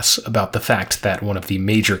Bowl class about the fact that one of the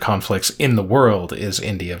major conflicts in the world is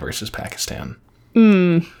India versus Pakistan.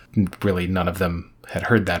 Really, none of them had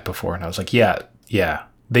heard that before, and I was like, yeah,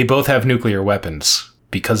 they both have nuclear weapons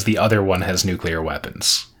because the other one has nuclear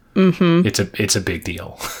weapons. Mm-hmm. It's a big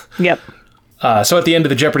deal. Yep. So at the end of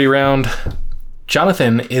the Jeopardy round,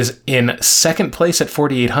 Jonathan is in second place at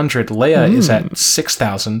 4,800. Leia is at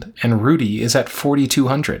 6,000, and Rudy is at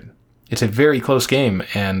 4,200. It's a very close game,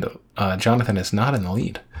 and Jonathan is not in the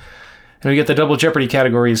lead. And we get the Double Jeopardy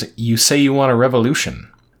categories: You Say You Want a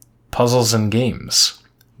Revolution, Puzzles and Games,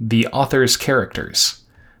 The Author's Characters,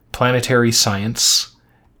 Planetary Science,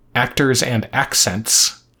 Actors and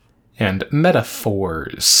Accents, and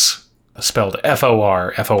Metaphors, spelled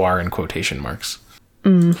F-O-R in quotation marks.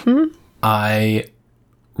 Mm-hmm. I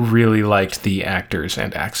really liked the Actors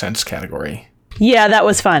and Accents category. Yeah, that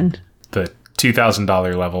was fun. The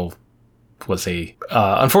 $2,000 level was a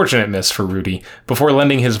unfortunate miss for Rudy. Before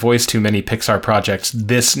lending his voice to many Pixar projects,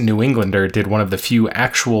 this New Englander did one of the few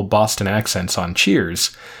actual Boston accents on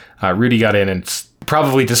Cheers. Rudy got in and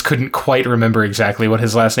probably just couldn't quite remember exactly what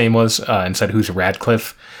his last name was and said, who's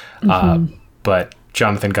Radcliffe? But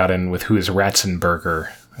Jonathan got in with who is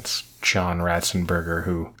Ratzenberger. That's John Ratzenberger,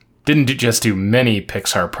 who didn't just do many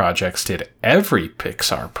Pixar projects, did every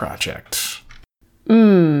Pixar project.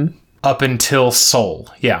 Up until Soul,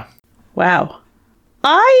 yeah. Wow.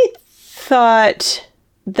 I thought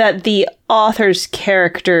that the author's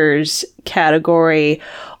characters category,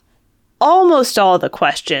 almost all the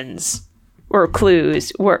questions or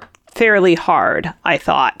clues were fairly hard, I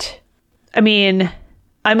thought. I mean,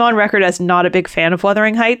 I'm on record as not a big fan of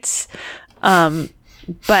Wuthering Heights.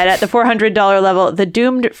 But at the $400 level, the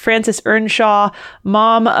doomed Frances Earnshaw,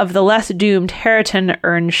 mom of the less doomed Hareton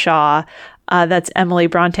Earnshaw, that's Emily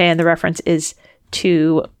Bronte, and the reference is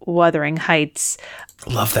to Wuthering Heights.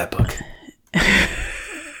 Love that book.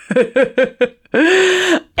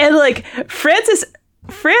 And like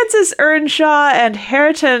Frances Earnshaw and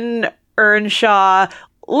Hareton Earnshaw,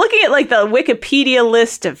 looking at like the Wikipedia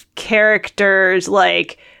list of characters,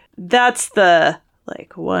 like that's the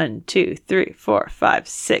like 1, 2, 3, 4, 5,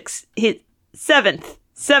 6,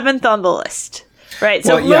 seventh on the list. Right.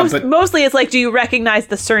 So mostly it's like, do you recognize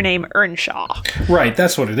the surname Earnshaw? Right.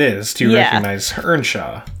 That's what it is. Do you recognize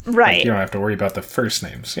Earnshaw? Right. Like, you don't have to worry about the first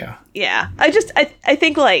names. Yeah. Yeah. I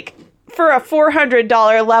think like for a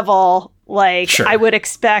 $400 level, like sure. I would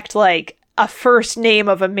expect like a first name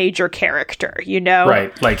of a major character, you know?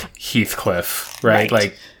 Right. Like Heathcliff. Right.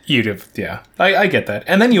 Like you'd have. Yeah. I get that.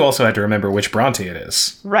 And then you also had to remember which Bronte it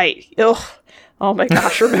is. Right. Ugh. Oh my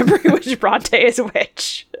gosh. Remembering which Bronte is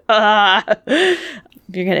which. If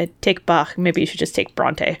you're going to take Bach, maybe you should just take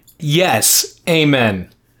Bronte. Yes. Amen.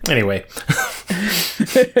 Anyway.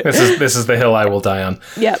 This is the hill I will die on.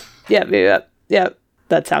 Yep.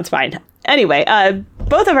 That sounds fine. Anyway,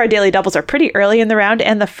 both of our daily doubles are pretty early in the round,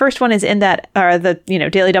 and the first one is in that, or the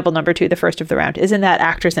daily double number 2, the first of the round, is in that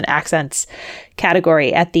actors and accents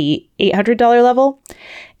category at the $800 level.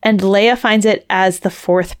 And Leia finds it as the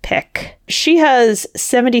 4th pick. She has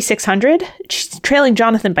 $7,600. She's trailing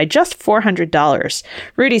Jonathan by just $400.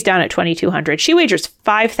 Rudy's down at $2,200. She wagers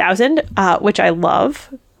 $5,000, which I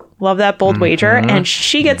love. Love that bold wager. And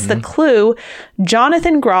she gets the clue.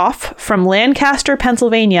 Jonathan Groff from Lancaster,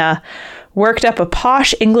 Pennsylvania, worked up a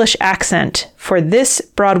posh English accent for this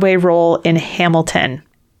Broadway role in Hamilton.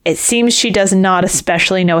 It seems she does not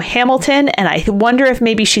especially know Hamilton, and I wonder if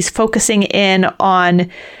maybe she's focusing in on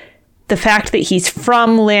the fact that he's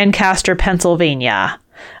from Lancaster, Pennsylvania,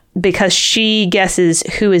 because she guesses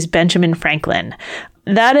who is Benjamin Franklin.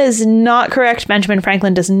 That is not correct. Benjamin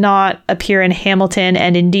Franklin does not appear in Hamilton,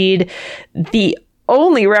 and indeed, the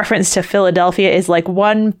only reference to Philadelphia is like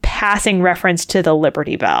one passing reference to the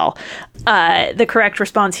Liberty Bell. The correct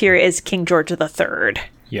response here is King George III.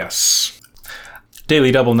 Yes.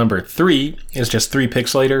 Daily double number 3 is just 3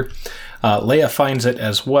 picks later. Leia finds it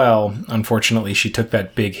as well. Unfortunately, she took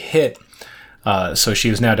that big hit, so she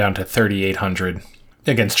is now down to $3,800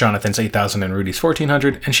 against Jonathan's $8,000 and Rudy's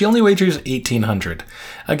 $1,400, and she only wagers $1,800.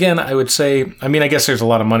 Again, I would say, I mean, I guess there's a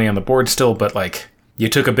lot of money on the board still, but like, you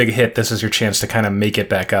took a big hit. This is your chance to kind of make it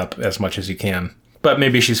back up as much as you can. But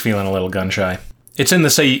maybe she's feeling a little gun shy. It's in the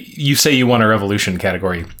say you won a revolution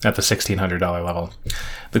category at the $1,600 level.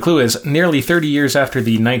 The clue is, nearly 30 years after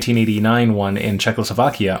the 1989 one in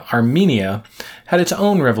Czechoslovakia, Armenia had its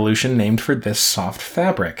own revolution named for this soft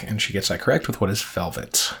fabric, and she gets that correct with what is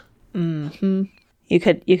velvet. Mm-hmm. You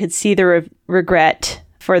could see the regret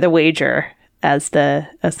for the wager as the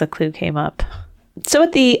clue came up. So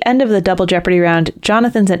at the end of the double Jeopardy round,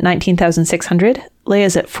 Jonathan's at $19,600,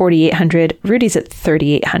 Leia's at $4,800, Rudy's at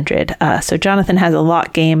 $3,800. So Jonathan has a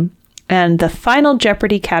lock game. And the final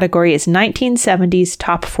Jeopardy category is 1970s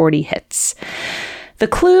top 40 hits. The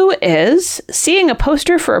clue is, seeing a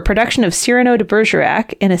poster for a production of Cyrano de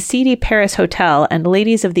Bergerac in a seedy Paris hotel and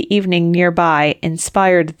ladies of the evening nearby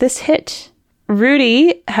inspired this hit.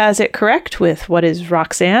 Rudy has it correct with What is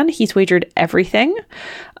Roxanne? He's wagered everything.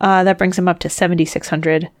 That brings him up to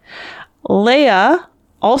 $7,600. Leia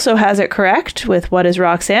also has it correct with What is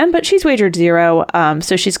Roxanne? But she's wagered 0,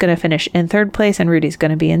 so she's going to finish in 3rd place, and Rudy's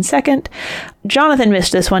going to be in 2nd. Jonathan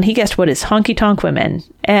missed this one. He guessed What is Honky Tonk Women?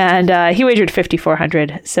 And he wagered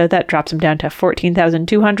 $5,400, so that drops him down to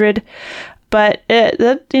 $14,200. But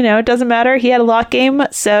it doesn't matter. He had a lock game,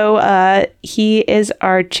 so he is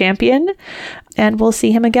our champion, and we'll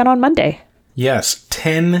see him again on Monday. Yes,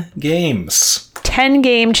 10 games.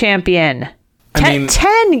 10-game champion.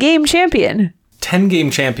 10-game champion.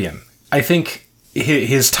 10-game champion. I think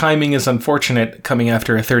his timing is unfortunate coming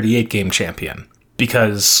after a 38-game champion,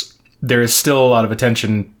 because there is still a lot of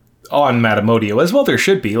attention on Matt Amodio, as well there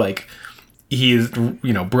should be. Like, he is,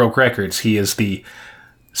 broke records. He is the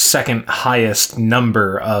 2nd highest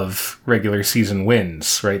number of regular season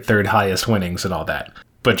wins, right? 3rd highest winnings and all that.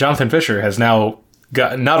 But Jonathan Fisher has now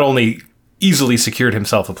got not only easily secured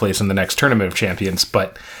himself a place in the next Tournament of Champions,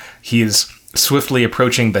 but he is swiftly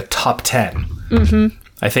approaching the top 10. Mm-hmm.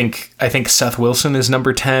 I think Seth Wilson is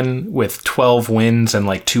number 10 with 12 wins and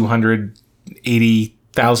like 280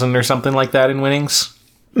 100,000 or something like that in winnings.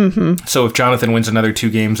 Mm-hmm. So if Jonathan wins another 2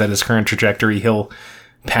 games at his current trajectory, he'll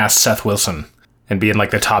pass Seth Wilson and be in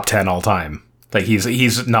like the top 10 all time. Like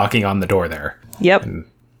he's knocking on the door there. Yep. And,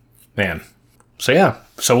 man. So yeah.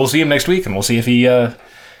 So we'll see him next week, and we'll see if he.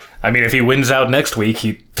 If he wins out next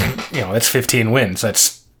week, that's 15 wins.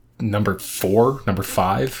 That's number 4, number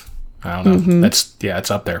 5. I don't know. Mm-hmm.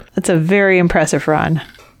 It's up there. That's a very impressive run.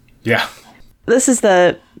 Yeah. This is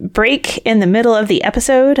the break in the middle of the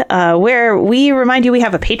episode where we remind you we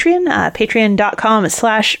have a Patreon,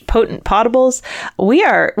 patreon.com/potentpotables. We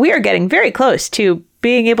are getting very close to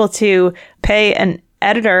being able to pay an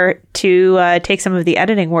editor to take some of the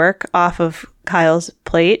editing work off of Kyle's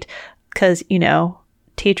plate because,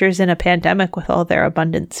 teachers in a pandemic with all their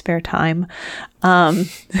abundant spare time.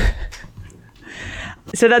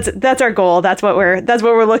 So that's our goal. That's what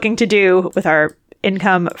we're looking to do with our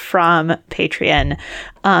income from Patreon.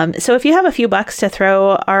 So if you have a few bucks to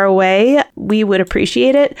throw our way, we would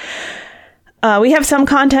appreciate it. We have some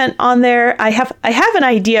content on there. I have an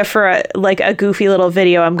idea for a goofy little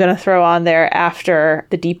video I'm going to throw on there after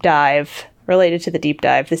the deep dive, related to the deep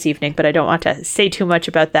dive this evening, but I don't want to say too much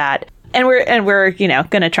about that. And we're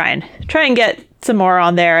going to try and get some more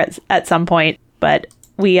on there at some point, but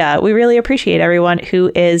we really appreciate everyone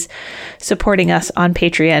who is supporting us on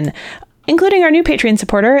Patreon, including our new Patreon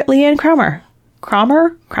supporter, Leanne Cromer.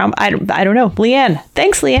 I don't know. Leanne.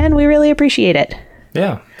 Thanks, Leanne. We really appreciate it.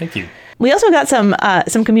 Yeah, thank you. We also got some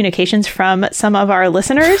communications from some of our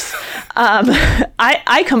listeners.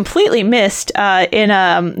 I completely missed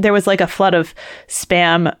there was like a flood of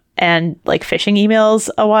spam and like phishing emails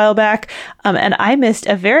a while back. And I missed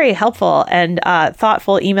a very helpful and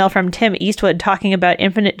thoughtful email from Tim Eastwood talking about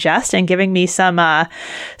Infinite Jest and giving me some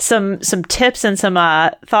tips and some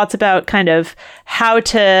thoughts about kind of how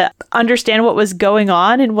to understand what was going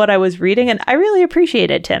on and what I was reading. And I really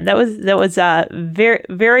appreciated Tim. That was very,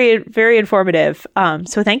 very, very informative.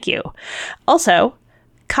 So thank you. Also,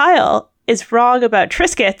 Kyle is wrong about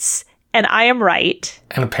Triscuits. And I am right.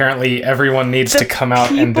 And apparently everyone needs to come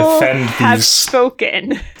out and defend these... have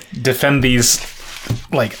spoken. Defend these,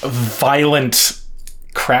 like, violent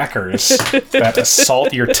crackers that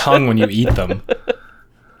assault your tongue when you eat them.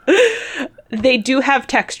 They do have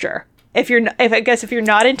texture. If you're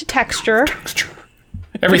not into texture...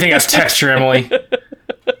 Everything has texture, Emily.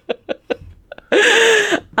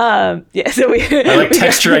 Yeah, so I like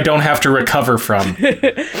texture I don't have to recover from.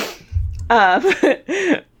 I've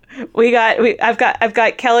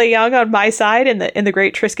got Kelly Young on my side in the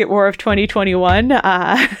Great Triscuit War of 2021,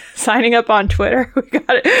 signing up on Twitter. We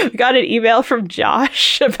got an email from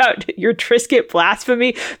Josh about your Triscuit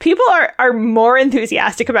blasphemy. People are more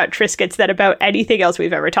enthusiastic about Triscuits than about anything else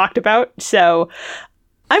we've ever talked about. So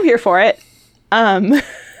I'm here for it. It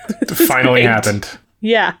finally happened.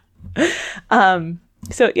 Yeah.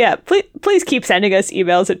 So yeah, please keep sending us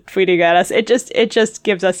emails and tweeting at us. It just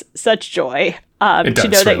gives us such joy to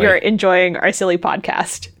know that you're enjoying our silly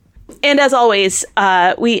podcast. And as always,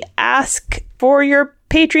 we ask for your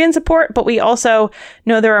Patreon support, but we also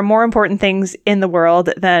know there are more important things in the world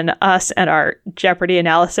than us and our Jeopardy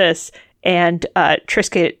analysis and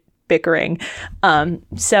Triscuit bickering.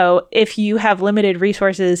 So if you have limited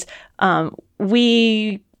resources,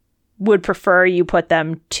 we would prefer you put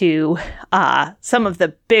them to some of the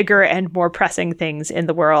bigger and more pressing things in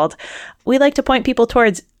the world. We like to point people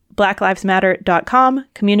towards blacklivesmatter.com,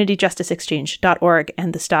 communityjusticeexchange.org,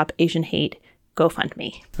 and the Stop Asian Hate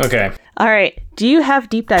GoFundMe. Okay. All right. Do you have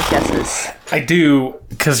deep dive guesses? I do,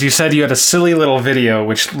 because you said you had a silly little video,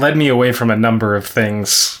 which led me away from a number of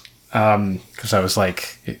things. Because I was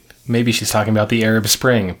like, maybe she's talking about the Arab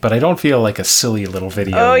Spring, but I don't feel like a silly little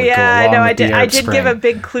video. Oh yeah, I know. I did Spring. Give a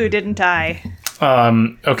big clue, didn't I?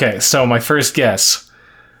 Okay, so my first guess: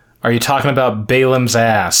 are you talking about Balaam's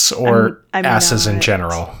ass or I'm asses not. In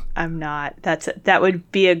general? I'm not. That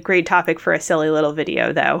would be a great topic for a silly little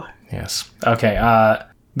video, though. Yes. Okay.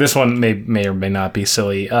 This one may or may not be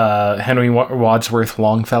silly. Henry Wadsworth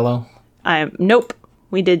Longfellow. Nope.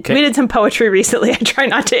 We did some poetry recently. I try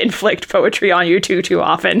not to inflict poetry on you too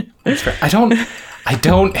often. I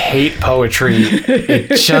don't hate poetry.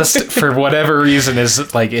 It just, for whatever reason,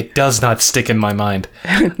 is like it does not stick in my mind.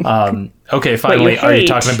 Okay, finally, are you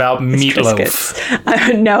talking about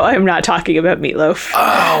Meatloaf? No, I'm not talking about Meatloaf.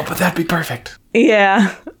 Oh, but that'd be perfect.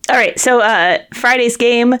 Yeah. All right, so Friday's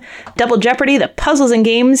game, Double Jeopardy, the puzzles and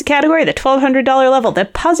games category, the $1,200 level. The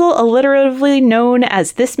puzzle, alliteratively known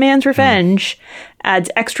as This Man's Revenge, adds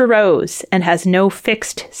extra rows and has no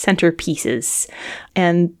fixed centerpieces.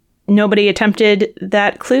 And nobody attempted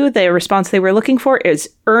that clue. The response they were looking for is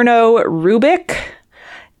Erno Rubik.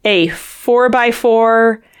 a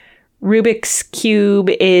 4x4 Rubik's Cube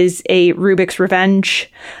is a Rubik's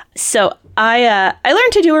Revenge. So I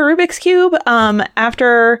learned to do a Rubik's Cube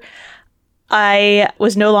after I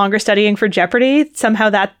was no longer studying for Jeopardy! Somehow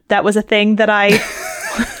that was a thing that I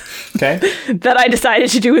Okay. that I decided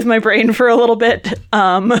to do with my brain for a little bit.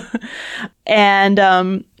 So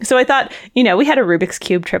I thought, we had a Rubik's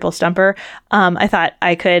Cube triple stumper. I thought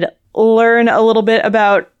I could learn a little bit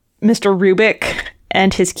about Mr. Rubik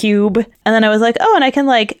and his cube. And then I was like, and I can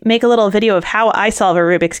make a little video of how I solve a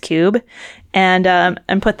Rubik's Cube and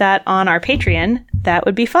put that on our Patreon. That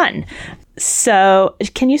would be fun. So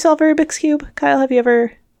can you solve a Rubik's Cube? Kyle, have you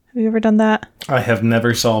ever done that? I have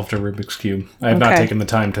never solved a Rubik's Cube. I have not taken the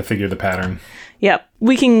time to figure the pattern. Yep.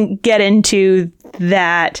 We can get into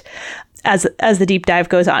that as the deep dive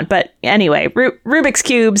goes on. But anyway, Rubik's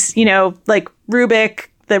Cubes, Rubik,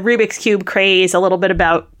 the Rubik's Cube craze, a little bit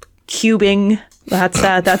about cubing.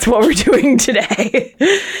 That's what we're doing today.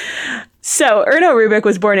 So Erno Rubik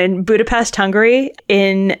was born in Budapest, Hungary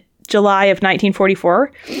in July of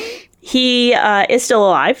 1944. He is still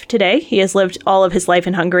alive today. He has lived all of his life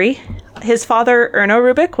in Hungary. His father, Erno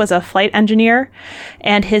Rubik, was a flight engineer,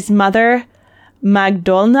 and his mother,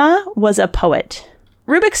 Magdolna, was a poet.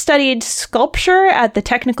 Rubik studied sculpture at the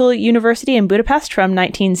Technical University in Budapest from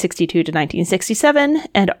 1962 to 1967,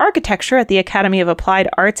 and architecture at the Academy of Applied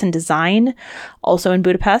Arts and Design, also in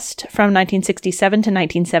Budapest, from 1967 to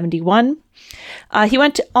 1971. He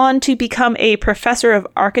went on to become a professor of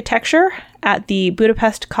architecture at the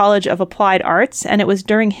Budapest College of Applied Arts, and it was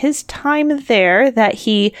during his time there that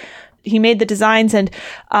he made the designs and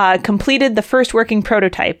completed the first working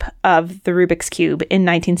prototype of the Rubik's Cube in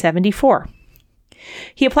 1974.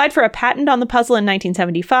 He applied for a patent on the puzzle in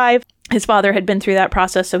 1975. His father had been through that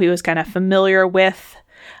process, so he was kind of familiar with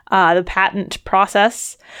the patent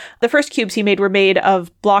process. The first cubes he made were made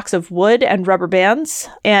of blocks of wood and rubber bands.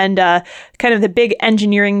 And kind of the big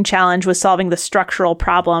engineering challenge was solving the structural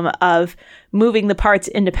problem of moving the parts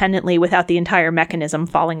independently without the entire mechanism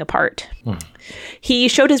falling apart. He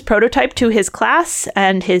showed his prototype to his class,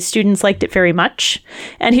 and his students liked it very much.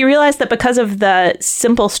 And he realized that because of the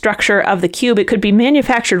simple structure of the cube, it could be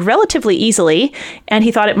manufactured relatively easily, and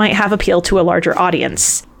he thought it might have appeal to a larger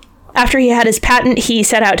audience. After he had his patent, he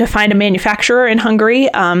set out to find a manufacturer in Hungary.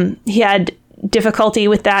 He had difficulty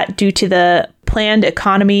with that due to the planned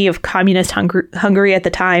economy of communist Hungary at the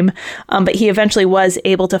time, but he eventually was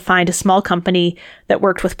able to find a small company that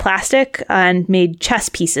worked with plastic and made chess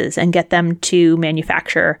pieces and get them to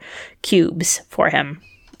manufacture cubes for him.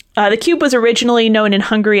 The cube was originally known in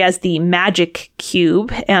Hungary as the Magic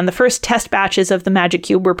Cube, and the first test batches of the Magic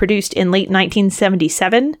Cube were produced in late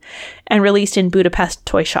 1977 and released in Budapest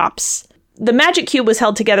toy shops. The Magic Cube was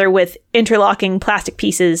held together with interlocking plastic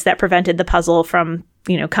pieces that prevented the puzzle from,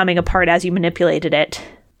 coming apart as you manipulated it.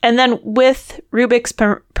 And then with Rubik's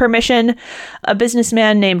permission, a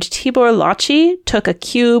businessman named Tibor Lachy took a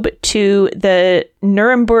cube to the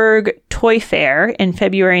Nuremberg Toy Fair in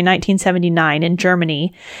February 1979 in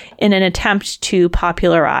Germany in an attempt to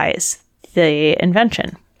popularize the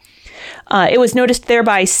invention. It was noticed there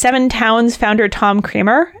by Seven Towns founder Tom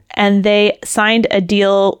Kramer, and they signed a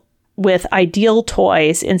deal with Ideal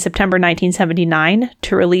Toys in September 1979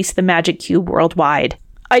 to release the Magic Cube worldwide.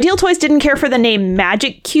 Ideal Toys didn't care for the name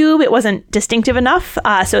Magic Cube. It wasn't distinctive enough.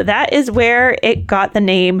 So that is where it got the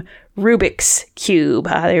name Rubik's Cube.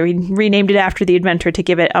 They renamed it after the inventor to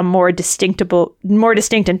give it a more distinct and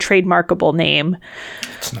trademarkable name.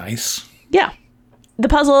 That's nice. Yeah. The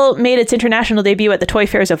puzzle made its international debut at the toy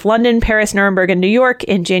fairs of London, Paris, Nuremberg, and New York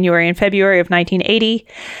in January and February of 1980.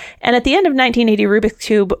 And at the end of 1980, Rubik's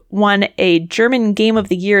Cube won a German Game of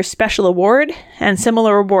the Year special award and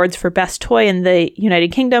similar awards for best toy in the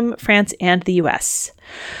United Kingdom, France, and the US.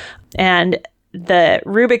 And the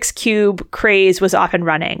Rubik's Cube craze was off and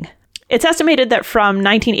running. It's estimated that from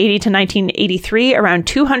 1980 to 1983, around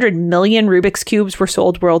 200 million Rubik's Cubes were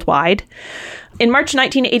sold worldwide. In March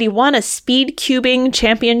 1981, a speed cubing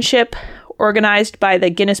championship organized by the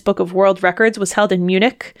Guinness Book of World Records was held in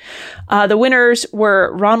Munich. The winners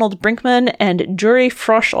were Ronald Brinkman and Juri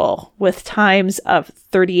Froschel with times of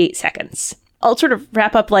 38 seconds. I'll sort of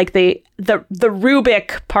wrap up the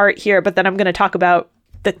Rubik part here, but then I'm going to talk about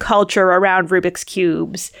the culture around Rubik's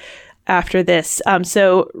Cubes after this.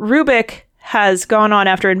 So Rubik has gone on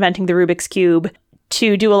after inventing the Rubik's Cube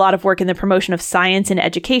to do a lot of work in the promotion of science and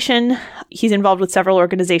education. He's involved with several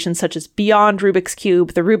organizations such as Beyond Rubik's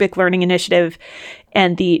Cube, the Rubik Learning Initiative,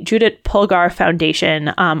 and the Judith Polgar Foundation,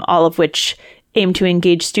 all of which aim to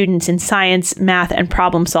engage students in science, math, and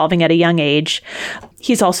problem solving at a young age.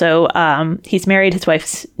 He's also, he's married. His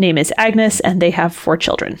wife's name is Agnes, and they have 4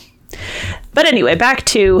 children. But anyway, back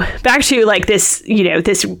to like this,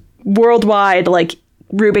 this worldwide like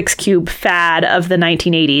Rubik's Cube fad of the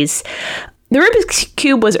 1980s. The Rubik's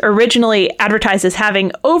Cube was originally advertised as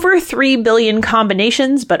having over 3 billion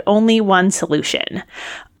combinations, but only one solution.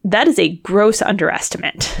 That is a gross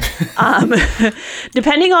underestimate.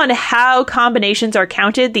 Depending on how combinations are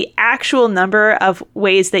counted, the actual number of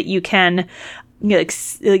ways that you can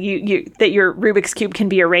that your Rubik's Cube can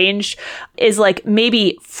be arranged is like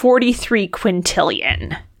maybe 43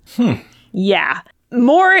 quintillion. Yeah.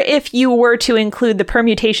 More if you were to include the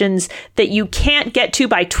permutations that you can't get to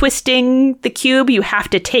by twisting the cube. You have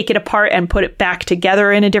to take it apart and put it back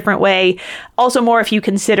together in a different way. Also more if you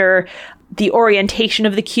consider the orientation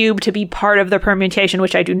of the cube to be part of the permutation,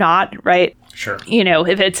 which I do not, right? Sure.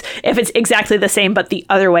 If it's exactly the same but the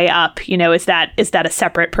other way up, is that a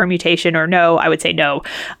separate permutation or no? I would say no.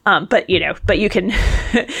 But you can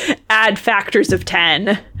add factors of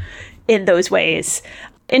 10 in those ways.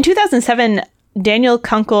 In 2007, Daniel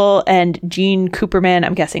Kunkel and Gene Cooperman,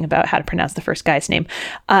 I'm guessing about how to pronounce the first guy's name,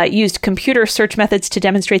 used computer search methods to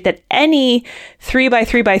demonstrate that any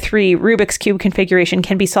 3x3x3 Rubik's Cube configuration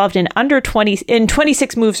can be solved in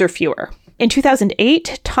 26 moves or fewer. In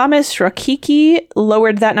 2008, Thomas Rokicki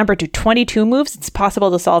lowered that number to 22 moves. It's possible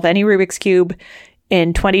to solve any Rubik's Cube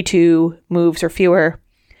in 22 moves or fewer.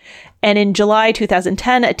 And in July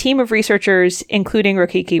 2010, a team of researchers, including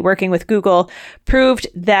Rokicki working with Google, proved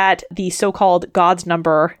that the so-called God's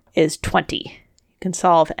number is 20. You can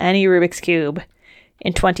solve any Rubik's Cube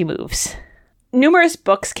in 20 moves. Numerous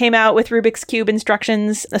books came out with Rubik's Cube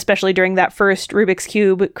instructions, especially during that first Rubik's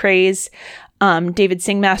Cube craze. David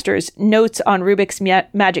Singmaster's Notes on Rubik's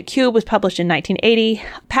Magic Cube was published in 1980.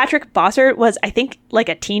 Patrick Bossert was, I think, like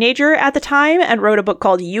a teenager at the time and wrote a book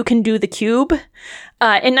called You Can Do the Cube.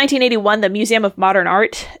 In 1981, the Museum of Modern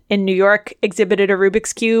Art in New York exhibited a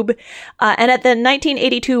Rubik's Cube. And at the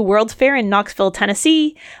 1982 World's Fair in Knoxville,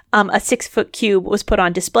 Tennessee, a 6-foot cube was put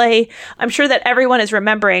on display. I'm sure that everyone is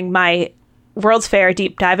remembering my World's Fair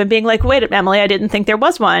deep dive and being like, wait, Emily, I didn't think there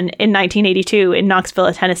was one in 1982 in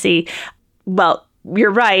Knoxville, Tennessee. Well,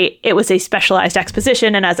 you're right. It was a specialized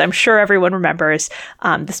exposition. And as I'm sure everyone remembers,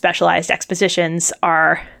 the specialized expositions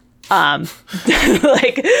are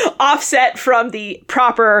like offset from the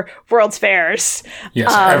proper World's Fairs.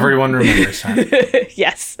 Yes, everyone remembers that.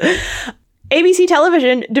 Yes. ABC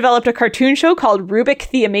Television developed a cartoon show called Rubik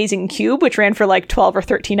the Amazing Cube, which ran for like 12 or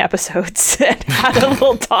 13 episodes and had a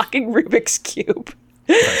little talking Rubik's Cube.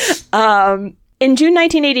 Nice. In June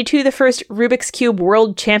 1982, the first Rubik's Cube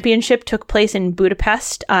World Championship took place in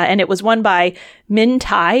Budapest, and it was won by Minh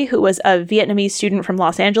Thai, who was a Vietnamese student from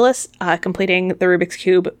Los Angeles, completing the Rubik's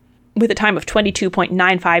Cube with a time of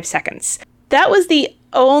 22.95 seconds. That was the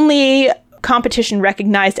only competition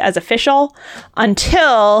recognized as official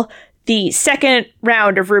until the second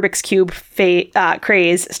round of Rubik's Cube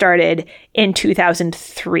craze started in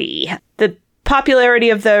 2003. The popularity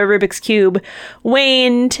of the Rubik's Cube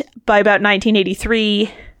waned by about 1983.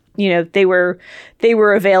 They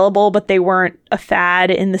were available, but they weren't a fad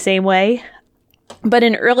in the same way. But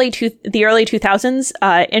in the early 2000s,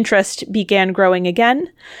 interest began growing again.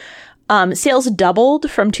 Sales doubled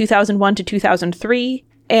from 2001 to 2003.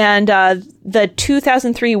 And the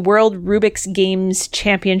 2003 World Rubik's Games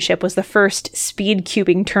Championship was the first speed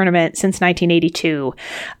cubing tournament since 1982,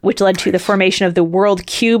 which led to the formation of the World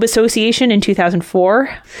Cube Association in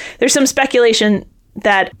 2004. There's some speculation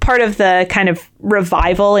that part of the kind of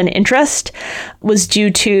revival in interest was due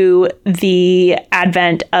to the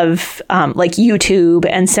advent of like YouTube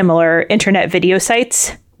and similar internet video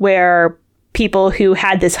sites where people who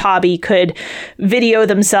had this hobby could video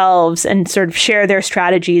themselves and sort of share their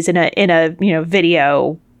strategies in a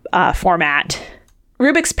video format.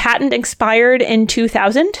 Rubik's patent expired in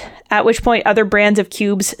 2000, at which point other brands of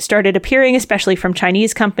cubes started appearing, especially from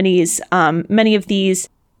Chinese companies. Many of these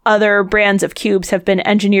other brands of cubes have been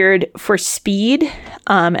engineered for speed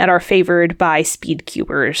and are favored by speed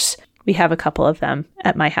cubers. We have a couple of them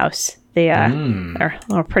at my house. They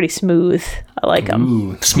are pretty smooth. I like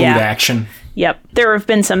them. Smooth action. Yep. There have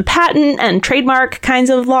been some patent and trademark kinds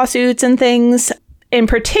of lawsuits and things. In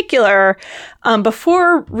particular,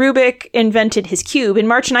 before Rubik invented his cube, in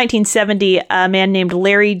March 1970, a man named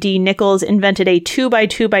Larry D. Nichols invented a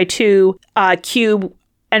 2x2x2 cube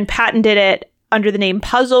and patented it under the name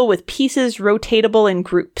Puzzle with pieces rotatable in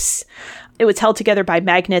groups. It was held together by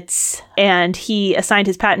magnets, and he assigned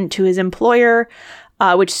his patent to his employer,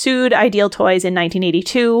 which sued Ideal Toys in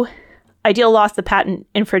 1982. Ideal lost the patent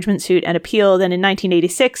infringement suit and appealed. And in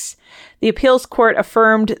 1986, the appeals court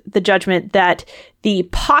affirmed the judgment that the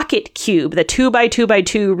pocket cube, the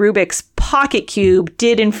 2x2x2 Rubik's pocket cube,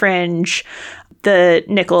 did infringe the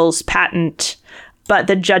Nichols patent, but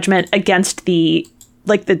the judgment against the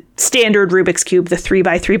standard Rubik's cube, the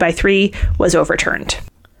 3x3x3, was overturned.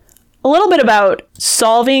 A little bit about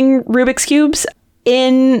solving Rubik's cubes.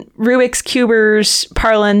 In Rubik's Cubers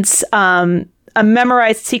parlance, a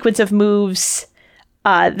memorized sequence of moves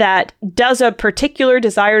that does a particular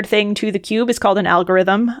desired thing to the cube is called an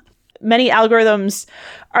algorithm. Many algorithms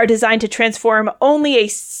are designed to transform only a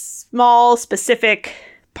small, specific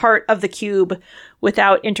part of the cube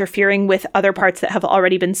without interfering with other parts that have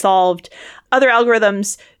already been solved. Other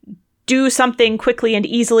algorithms do something quickly and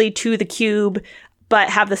easily to the cube, but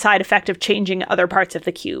have the side effect of changing other parts of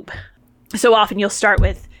the cube. So often you'll start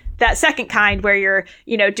with that second kind where you're,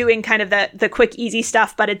 doing kind of the quick, easy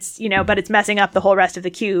stuff, but it's messing up the whole rest of the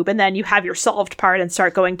cube. And then you have your solved part and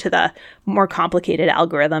start going to the more complicated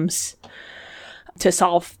algorithms to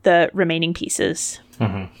solve the remaining pieces.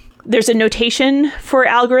 Mm-hmm. There's a notation for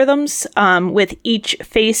algorithms with each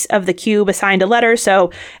face of the cube assigned a letter.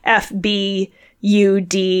 So F, B, U,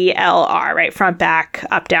 D, L, R, right? Front, back,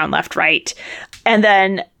 up, down, left, right. And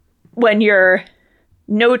then when you're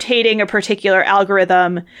notating a particular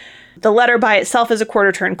algorithm, the letter by itself is a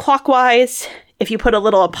quarter turn clockwise. If you put a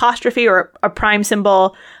little apostrophe or a prime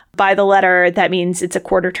symbol by the letter, that means it's a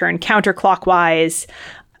quarter turn counterclockwise.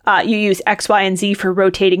 You use X, Y, and Z for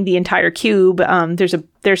rotating the entire cube.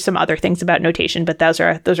 There's some other things about notation, but those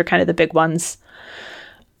are kind of the big ones.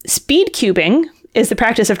 Speed cubing is the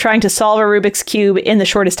practice of trying to solve a Rubik's Cube in the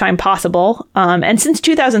shortest time possible. And since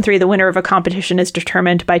 2003, the winner of a competition is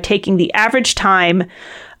determined by taking the average time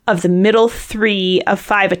of the middle 3 of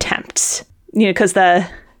 5 attempts. Because the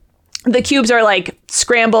cubes are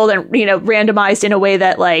scrambled and, randomized in a way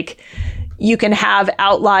that you can have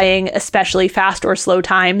outlying, especially fast or slow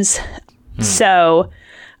times. So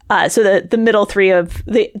the middle 3 of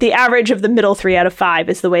the average of the middle 3 out of 5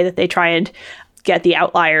 is the way that they try and get the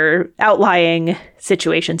outlying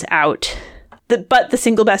situations out. But the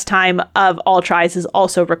single best time of all tries is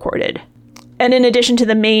also recorded. And in addition to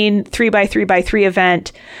the main 3x3x3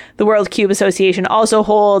 event, the World Cube Association also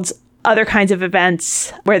holds other kinds of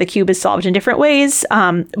events where the cube is solved in different ways.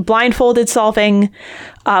 Blindfolded solving,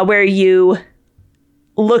 where you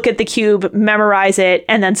look at the cube, memorize it,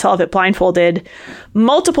 and then solve it blindfolded.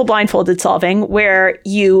 Multiple blindfolded solving, where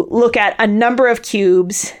you look at a number of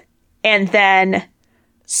cubes and then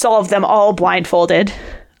solve them all blindfolded,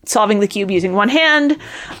 solving the cube using one hand,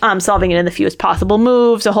 solving it in the fewest possible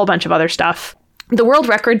moves, a whole bunch of other stuff. The world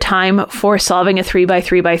record time for solving a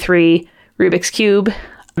 3x3x3 Rubik's Cube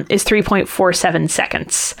is 3.47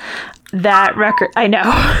 seconds. That record, I know,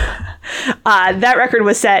 that record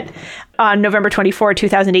was set on November 24,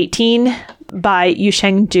 2018 by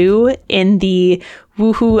Yusheng Du in the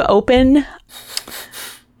Woohoo Open.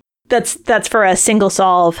 That's for a single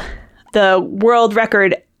solve. The world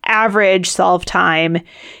record average solve time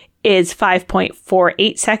is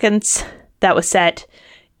 5.48 seconds. That was set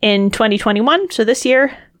in 2021, so this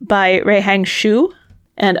year, by Ruihang Xu.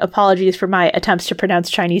 And apologies for my attempts to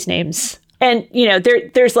pronounce Chinese names. And there are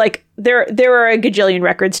a gajillion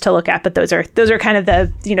records to look at, but those are kind of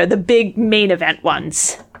the big main event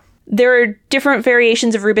ones. There are different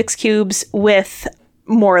variations of Rubik's Cubes with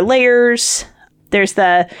more layers. There's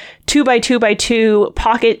the 2x2x2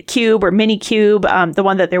 pocket cube or mini cube, the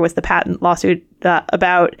one that there was the patent lawsuit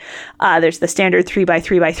about. There's the standard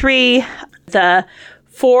 3x3x3. The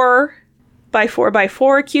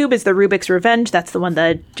 4x4x4 cube is the Rubik's Revenge. That's the one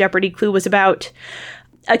the Jeopardy clue was about.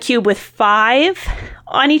 A cube with 5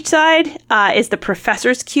 on each side is the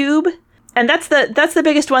Professor's Cube. And that's the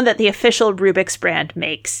biggest one that the official Rubik's brand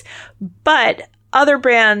makes. But other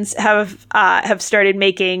brands have started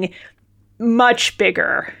making much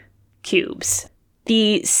bigger cubes.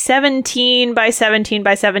 The 17 by 17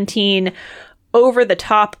 by 17 over the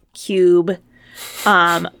top cube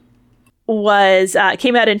came out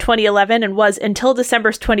in 2011 and was, until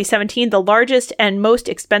December 2017, the largest and most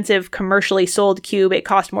expensive commercially sold cube. It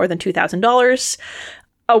cost more than $2,000.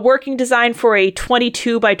 A working design for a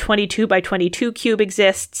 22 by 22 by 22 cube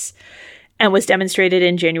exists and was demonstrated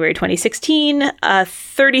in January 2016.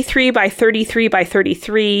 33 by 33 by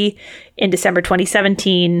 33 in December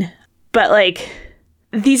 2017. But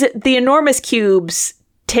the enormous cubes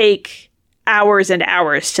take hours and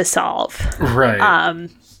hours to solve. Right.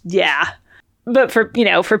 Yeah. But for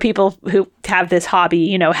people who have this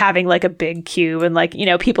hobby, having a big cube and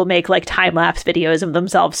people make time-lapse videos of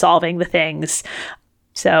themselves solving the things.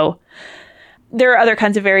 So there are other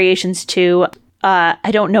kinds of variations too. I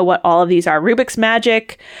don't know what all of these are. Rubik's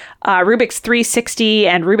Magic, Rubik's 360,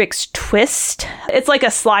 and Rubik's Twist. It's like a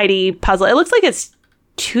slidey puzzle. It looks like it's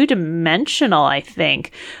 2-dimensional, I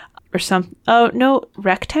think. Or some... Oh, no,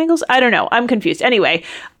 rectangles? I don't know. I'm confused. Anyway,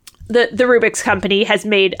 the Rubik's Company has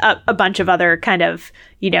made a bunch of other kind of,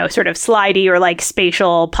 sort of slidey or like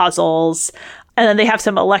spatial puzzles. And then they have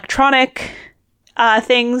some electronic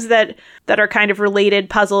things that are kind of related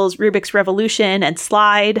puzzles. Rubik's Revolution and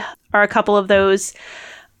Slide are a couple of those.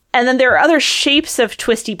 And then there are other shapes of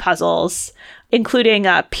twisty puzzles, including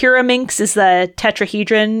Pyraminx is the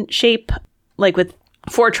tetrahedron shape, like with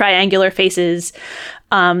 4 triangular faces.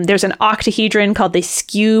 There's an octahedron called the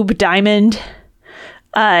Scube Diamond,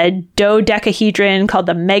 a dodecahedron called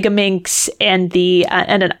the Megaminx, and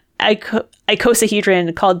an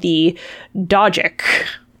icosahedron called the Dogic.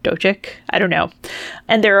 I don't know.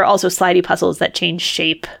 And there are also slidey puzzles that change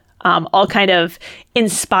shape, all kind of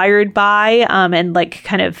inspired by and like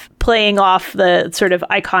kind of playing off the sort of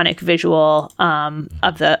iconic visual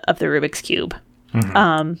of the Rubik's Cube.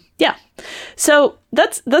 Mm-hmm. Yeah. So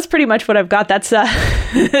that's pretty much what I've got. That's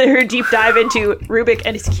their deep dive into Rubik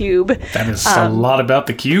and his cube. That is a lot about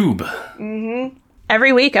the cube. Mm-hmm.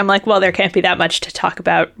 Every week I'm like, well, there can't be that much to talk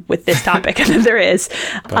about with this topic. And then there is.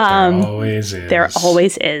 But there always is. There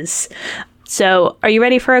always is. So are you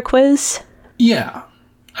ready for a quiz? Yeah,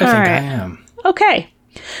 I think I am. Okay.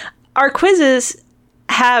 Our quizzes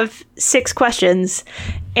have 6 questions,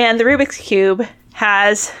 and the Rubik's Cube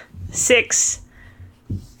has 6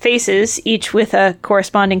 faces, each with a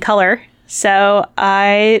corresponding color. So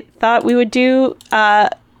I thought we would do a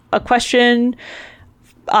question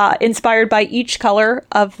inspired by each color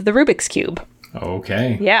of the Rubik's Cube.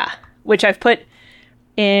 Okay. Yeah, which I've put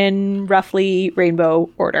in roughly rainbow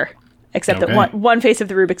order, except that one face of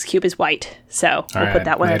the Rubik's Cube is white. So we'll put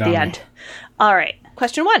that one at the end. All right.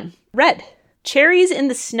 Question 1. Red. Cherries in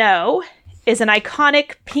the Snow is an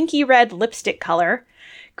iconic pinky red lipstick color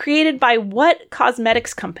created by what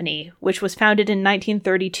cosmetics company, which was founded in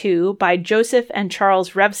 1932 by Joseph and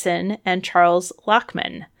Charles Revson and Charles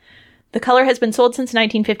Lachman. The color has been sold since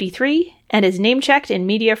 1953 and is name-checked in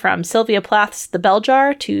media from Sylvia Plath's The Bell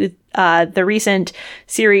Jar to the recent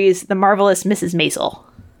series The Marvelous Mrs. Maisel.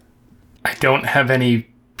 I don't have any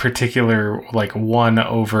particular, like, one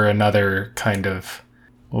over another kind of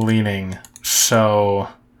leaning. So,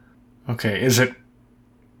 okay, is it...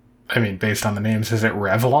 I mean, based on the names, is it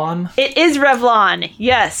Revlon? It is Revlon,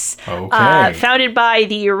 yes. Okay. Founded by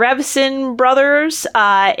the Revson brothers,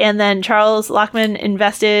 and then Charles Lachman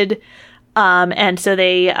invested, and so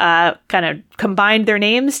they kind of combined their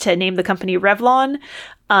names to name the company Revlon.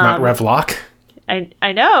 Not Revlock?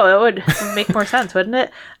 I know, it would make more sense, wouldn't it?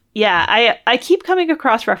 Yeah, I keep coming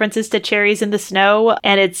across references to Cherries in the Snow,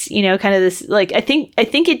 and it's, kind of this, like, I think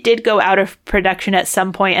it did go out of production at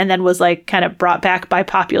some point and then was, like, kind of brought back by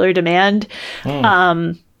popular demand.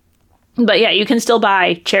 But yeah, you can still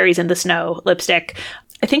buy Cherries in the Snow lipstick.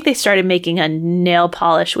 I think they started making a nail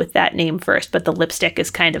polish with that name first, but the lipstick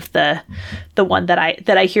is kind of the one that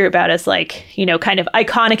I hear about as, like, kind of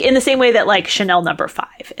iconic in the same way that, like, Chanel No.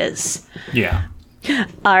 5 is. Yeah.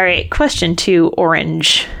 All right, question 2,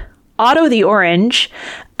 orange. Otto the Orange,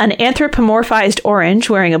 an anthropomorphized orange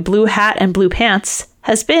wearing a blue hat and blue pants,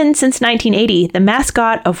 has been, since 1980, the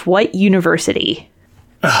mascot of what university?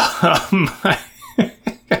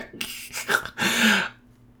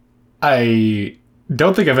 I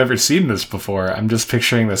don't think I've ever seen this before. I'm just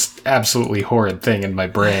picturing this absolutely horrid thing in my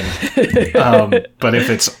brain. But if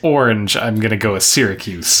it's orange, I'm going to go with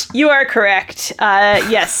Syracuse. You are correct.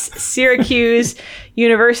 Yes, Syracuse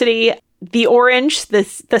University. The Orange, the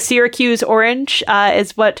Syracuse Orange,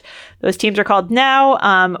 is what those teams are called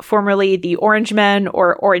now. Formerly the Orange Men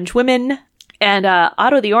or Orange Women. And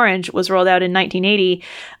Otto the Orange was rolled out in 1980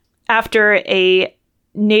 after a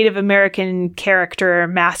Native American character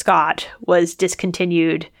mascot was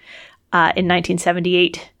discontinued in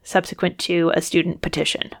 1978, subsequent to a student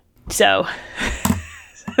petition. So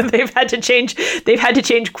they've had to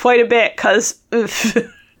change quite a bit because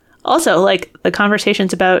also, like, the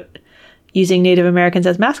conversations about using Native Americans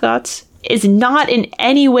as mascots is not in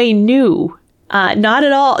any way new. Not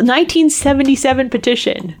at all. 1977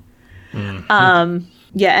 petition. Mm-hmm.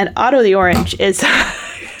 Yeah, and Otto the Orange is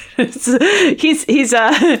he's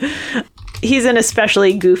an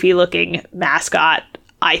especially goofy looking mascot,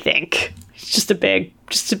 I think. He's just a big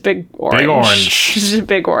orange. Big orange. Just a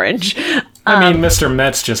big orange. I mean, Mr.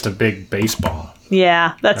 Met's just a big baseball.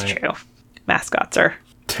 Yeah, that's true. Mascots are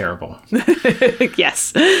terrible.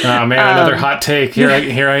 Yes. Oh man, another hot take. Here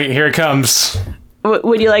it comes.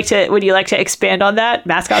 Would you like to expand on that?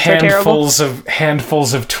 Mascots are terrible.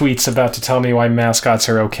 Handfuls of tweets about to tell me why mascots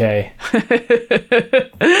are okay.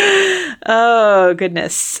 Oh,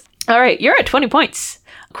 goodness. All right, you're at 20 points.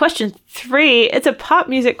 Question 3, it's a pop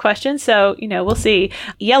music question, so, we'll see.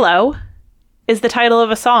 Yellow is the title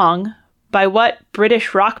of a song by what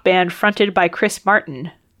British rock band fronted by Chris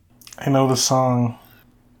Martin? I know the song.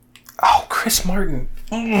 Oh, Chris Martin.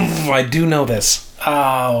 I do know this.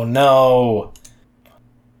 Oh, no.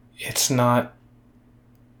 It's not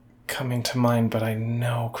coming to mind, but I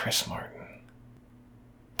know Chris Martin.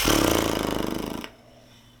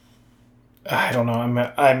 I don't know.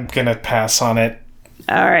 I'm gonna pass on it.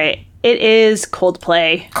 All right. It is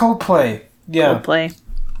Coldplay. Coldplay. Yeah. Coldplay.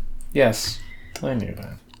 Yes. I knew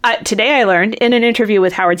that. Today I learned in an interview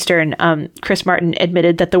with Howard Stern, Chris Martin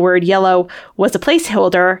admitted that the word yellow was a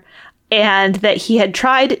placeholder and that he had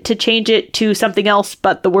tried to change it to something else,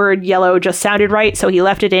 but the word yellow just sounded right, so he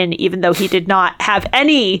left it in, even though he did not have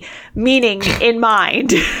any meaning in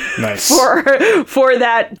mind. Nice. for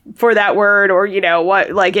that word, or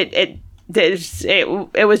what, like it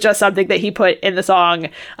was just something that he put in the song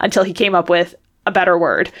until he came up with a better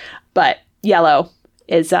word. But yellow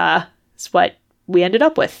is what we ended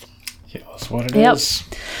up with. Yellow's what it is.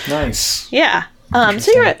 Nice. Yeah.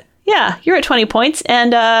 So you're at 20 points.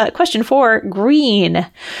 And question 4, green.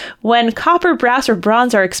 When copper, brass, or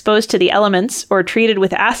bronze are exposed to the elements or treated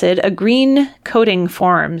with acid, a green coating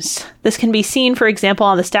forms. This can be seen, for example,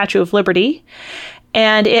 on the Statue of Liberty.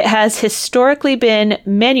 And it has historically been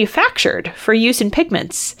manufactured for use in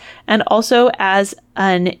pigments and also as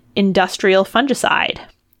an industrial fungicide.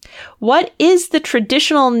 What is the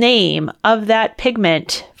traditional name of that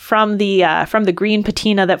pigment from the green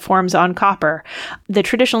patina that forms on copper? The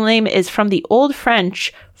traditional name is from the Old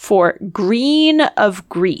French for green of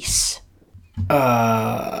grease.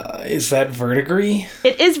 Is that verdigris?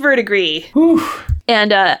 It is verdigris. Whew.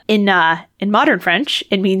 And in modern French,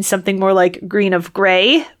 it means something more like green of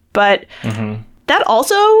gray, but that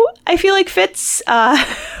also I feel like fits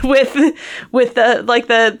with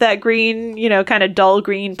that green, kind of dull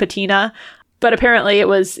green patina. But apparently it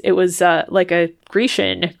was like a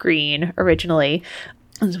Grecian green originally,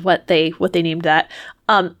 is what they named that.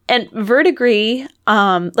 And verdigris,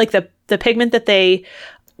 like the pigment that they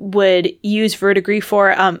would use verdigris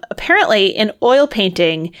for, apparently in oil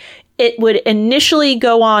painting, it would initially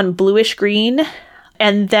go on bluish green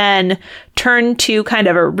and then turn to kind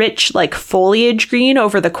of a rich, like foliage green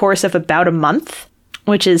over the course of about a month,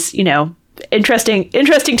 which is, interesting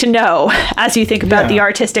to know as you think about the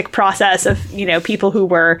artistic process of, people who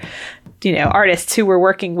were, artists who were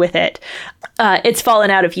working with it. It's fallen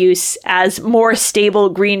out of use as more stable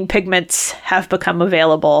green pigments have become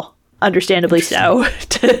available. Understandably so,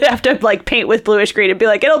 to have to paint with bluish green and be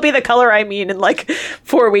like, it'll be the color I mean in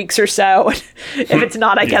 4 weeks or so. If it's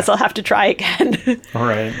not, I guess I'll have to try again. All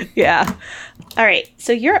right. Yeah. All right.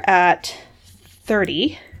 So you're at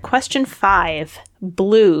 30. Question 5,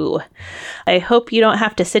 blue. I hope you don't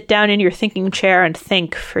have to sit down in your thinking chair and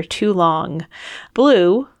think for too long.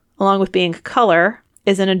 Blue, along with being a color,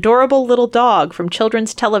 is an adorable little dog from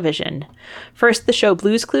children's television. First, the show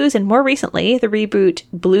Blue's Clues, and more recently, the reboot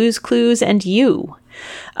Blue's Clues and You.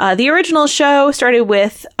 The original show started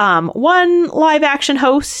with one live-action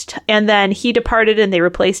host, and then he departed and they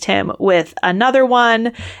replaced him with another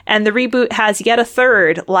one. And the reboot has yet a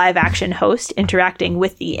third live-action host interacting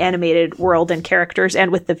with the animated world and characters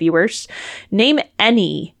and with the viewers. Name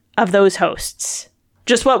any of those hosts.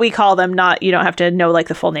 Just what we call them, you don't have to know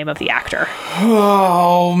the full name of the actor.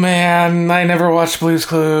 Oh, man. I never watched Blue's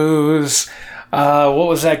Clues. What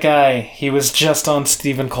was that guy? He was just on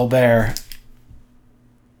Stephen Colbert.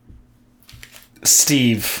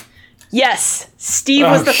 Steve. Yes. Steve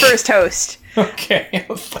was the first host. Okay.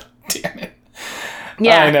 Damn it.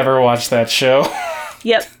 Yeah. I never watched that show.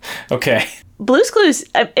 Yep. Okay. Blue's Clues,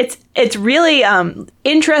 it's really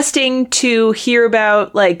interesting to hear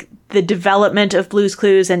about, the development of Blue's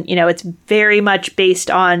Clues, and it's very much based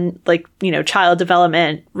on child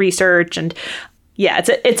development research, and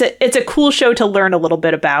it's a cool show to learn a little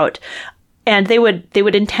bit about. And they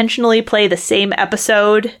would intentionally play the same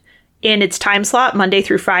episode in its time slot Monday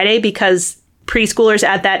through Friday because preschoolers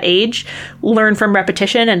at that age learn from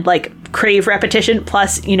repetition and crave repetition.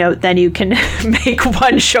 Plus, then you can make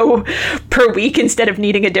one show per week instead of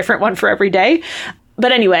needing a different one for every day.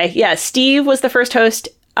 But anyway, Steve was the first host.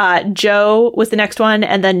 Joe was the next one,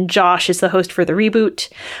 and then Josh is the host for the reboot.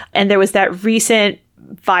 And there was that recent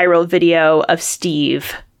viral video of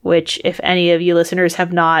Steve, which if any of you listeners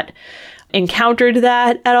have not encountered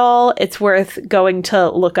that at all, it's worth going to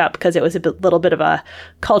look up because it was a little bit of a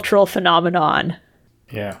cultural phenomenon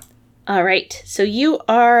Yeah. All right. So you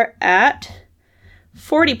are at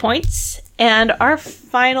 40 points. And our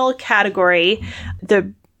final category,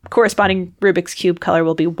 the corresponding Rubik's Cube color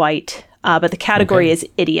will be white, but the category is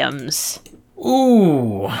idioms.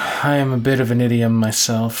 Ooh, I am a bit of an idiom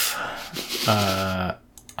myself.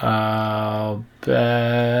 I'll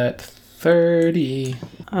bet 30.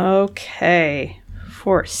 Okay,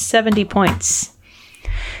 for 70 points.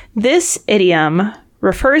 This idiom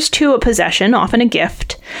refers to a possession, often a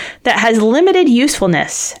gift, that has limited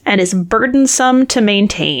usefulness and is burdensome to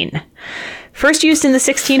maintain. First used in the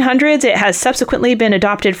 1600s, it has subsequently been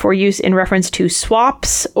adopted for use in reference to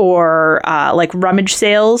swaps or like rummage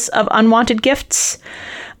sales of unwanted gifts.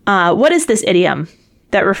 What is this idiom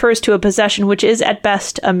that refers to a possession which is at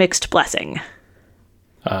best a mixed blessing?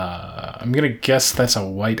 I'm going to guess that's a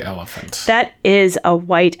white elephant. That is a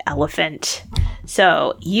white elephant.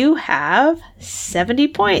 So you have 70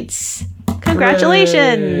 points.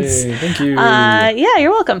 Congratulations. Hooray. Thank you. Yeah,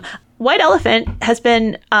 you're welcome. White elephant has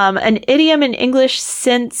been an idiom in English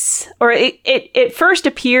since, or it first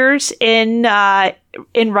appears in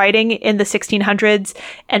writing in the 1600s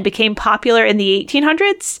and became popular in the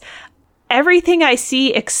 1800s. Everything I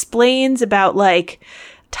see explains about like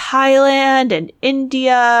Thailand and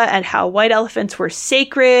India and how white elephants were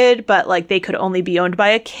sacred, but like they could only be owned by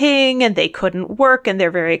a king and they couldn't work and they're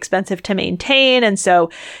very expensive to maintain. And so,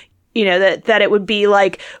 you know, that it would be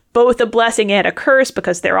like both a blessing and a curse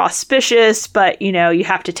because they're auspicious, but, you know, you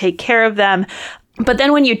have to take care of them. But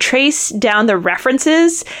then when you trace down the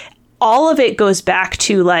references, all of it goes back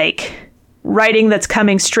to like writing that's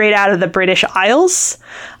coming straight out of the British Isles,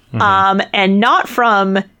 and not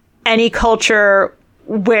from any culture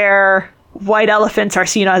where white elephants are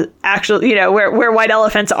seen as actually, you know, where white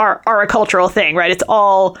elephants are a cultural thing, right? It's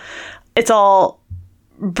all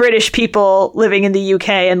British people living in the UK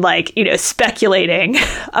and like, you know, speculating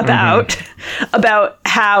about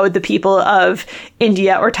how the people of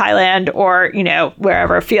India or Thailand or, you know,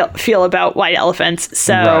 wherever feel about white elephants.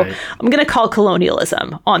 So Right. I'm going to call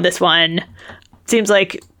colonialism on this one. Seems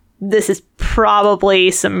like this is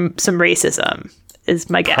probably some racism is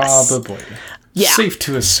my guess. Probably. Yeah. Safe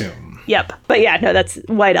to assume. Yep. But yeah, no, that's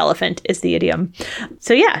white elephant is the idiom.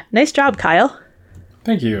 So yeah, nice job, Kyle.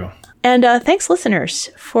 Thank you. And thanks, listeners,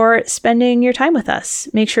 for spending your time with us.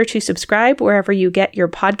 Make sure to subscribe wherever you get your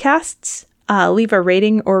podcasts. Leave a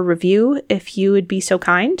rating or review if you would be so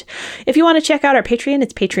kind. If you want to check out our Patreon,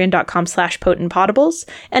 it's patreon.com/potentpotables.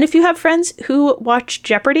 And if you have friends who watch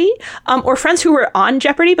Jeopardy, or friends who were on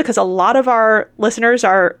Jeopardy, because a lot of our listeners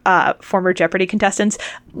are former Jeopardy contestants,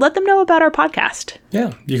 let them know about our podcast.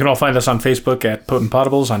 Yeah. You can all find us on Facebook at Potent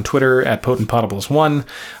Potables, on Twitter at PotentPotables1.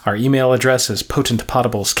 Our email address is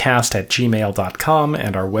potentpotablescast@gmail.com,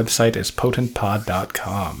 and our website is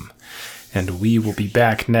potentpod.com. And we will be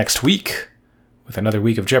back next week with another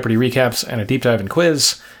week of Jeopardy recaps and a deep dive and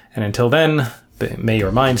quiz. And until then, may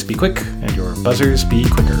your minds be quick and your buzzers be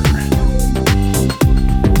quicker.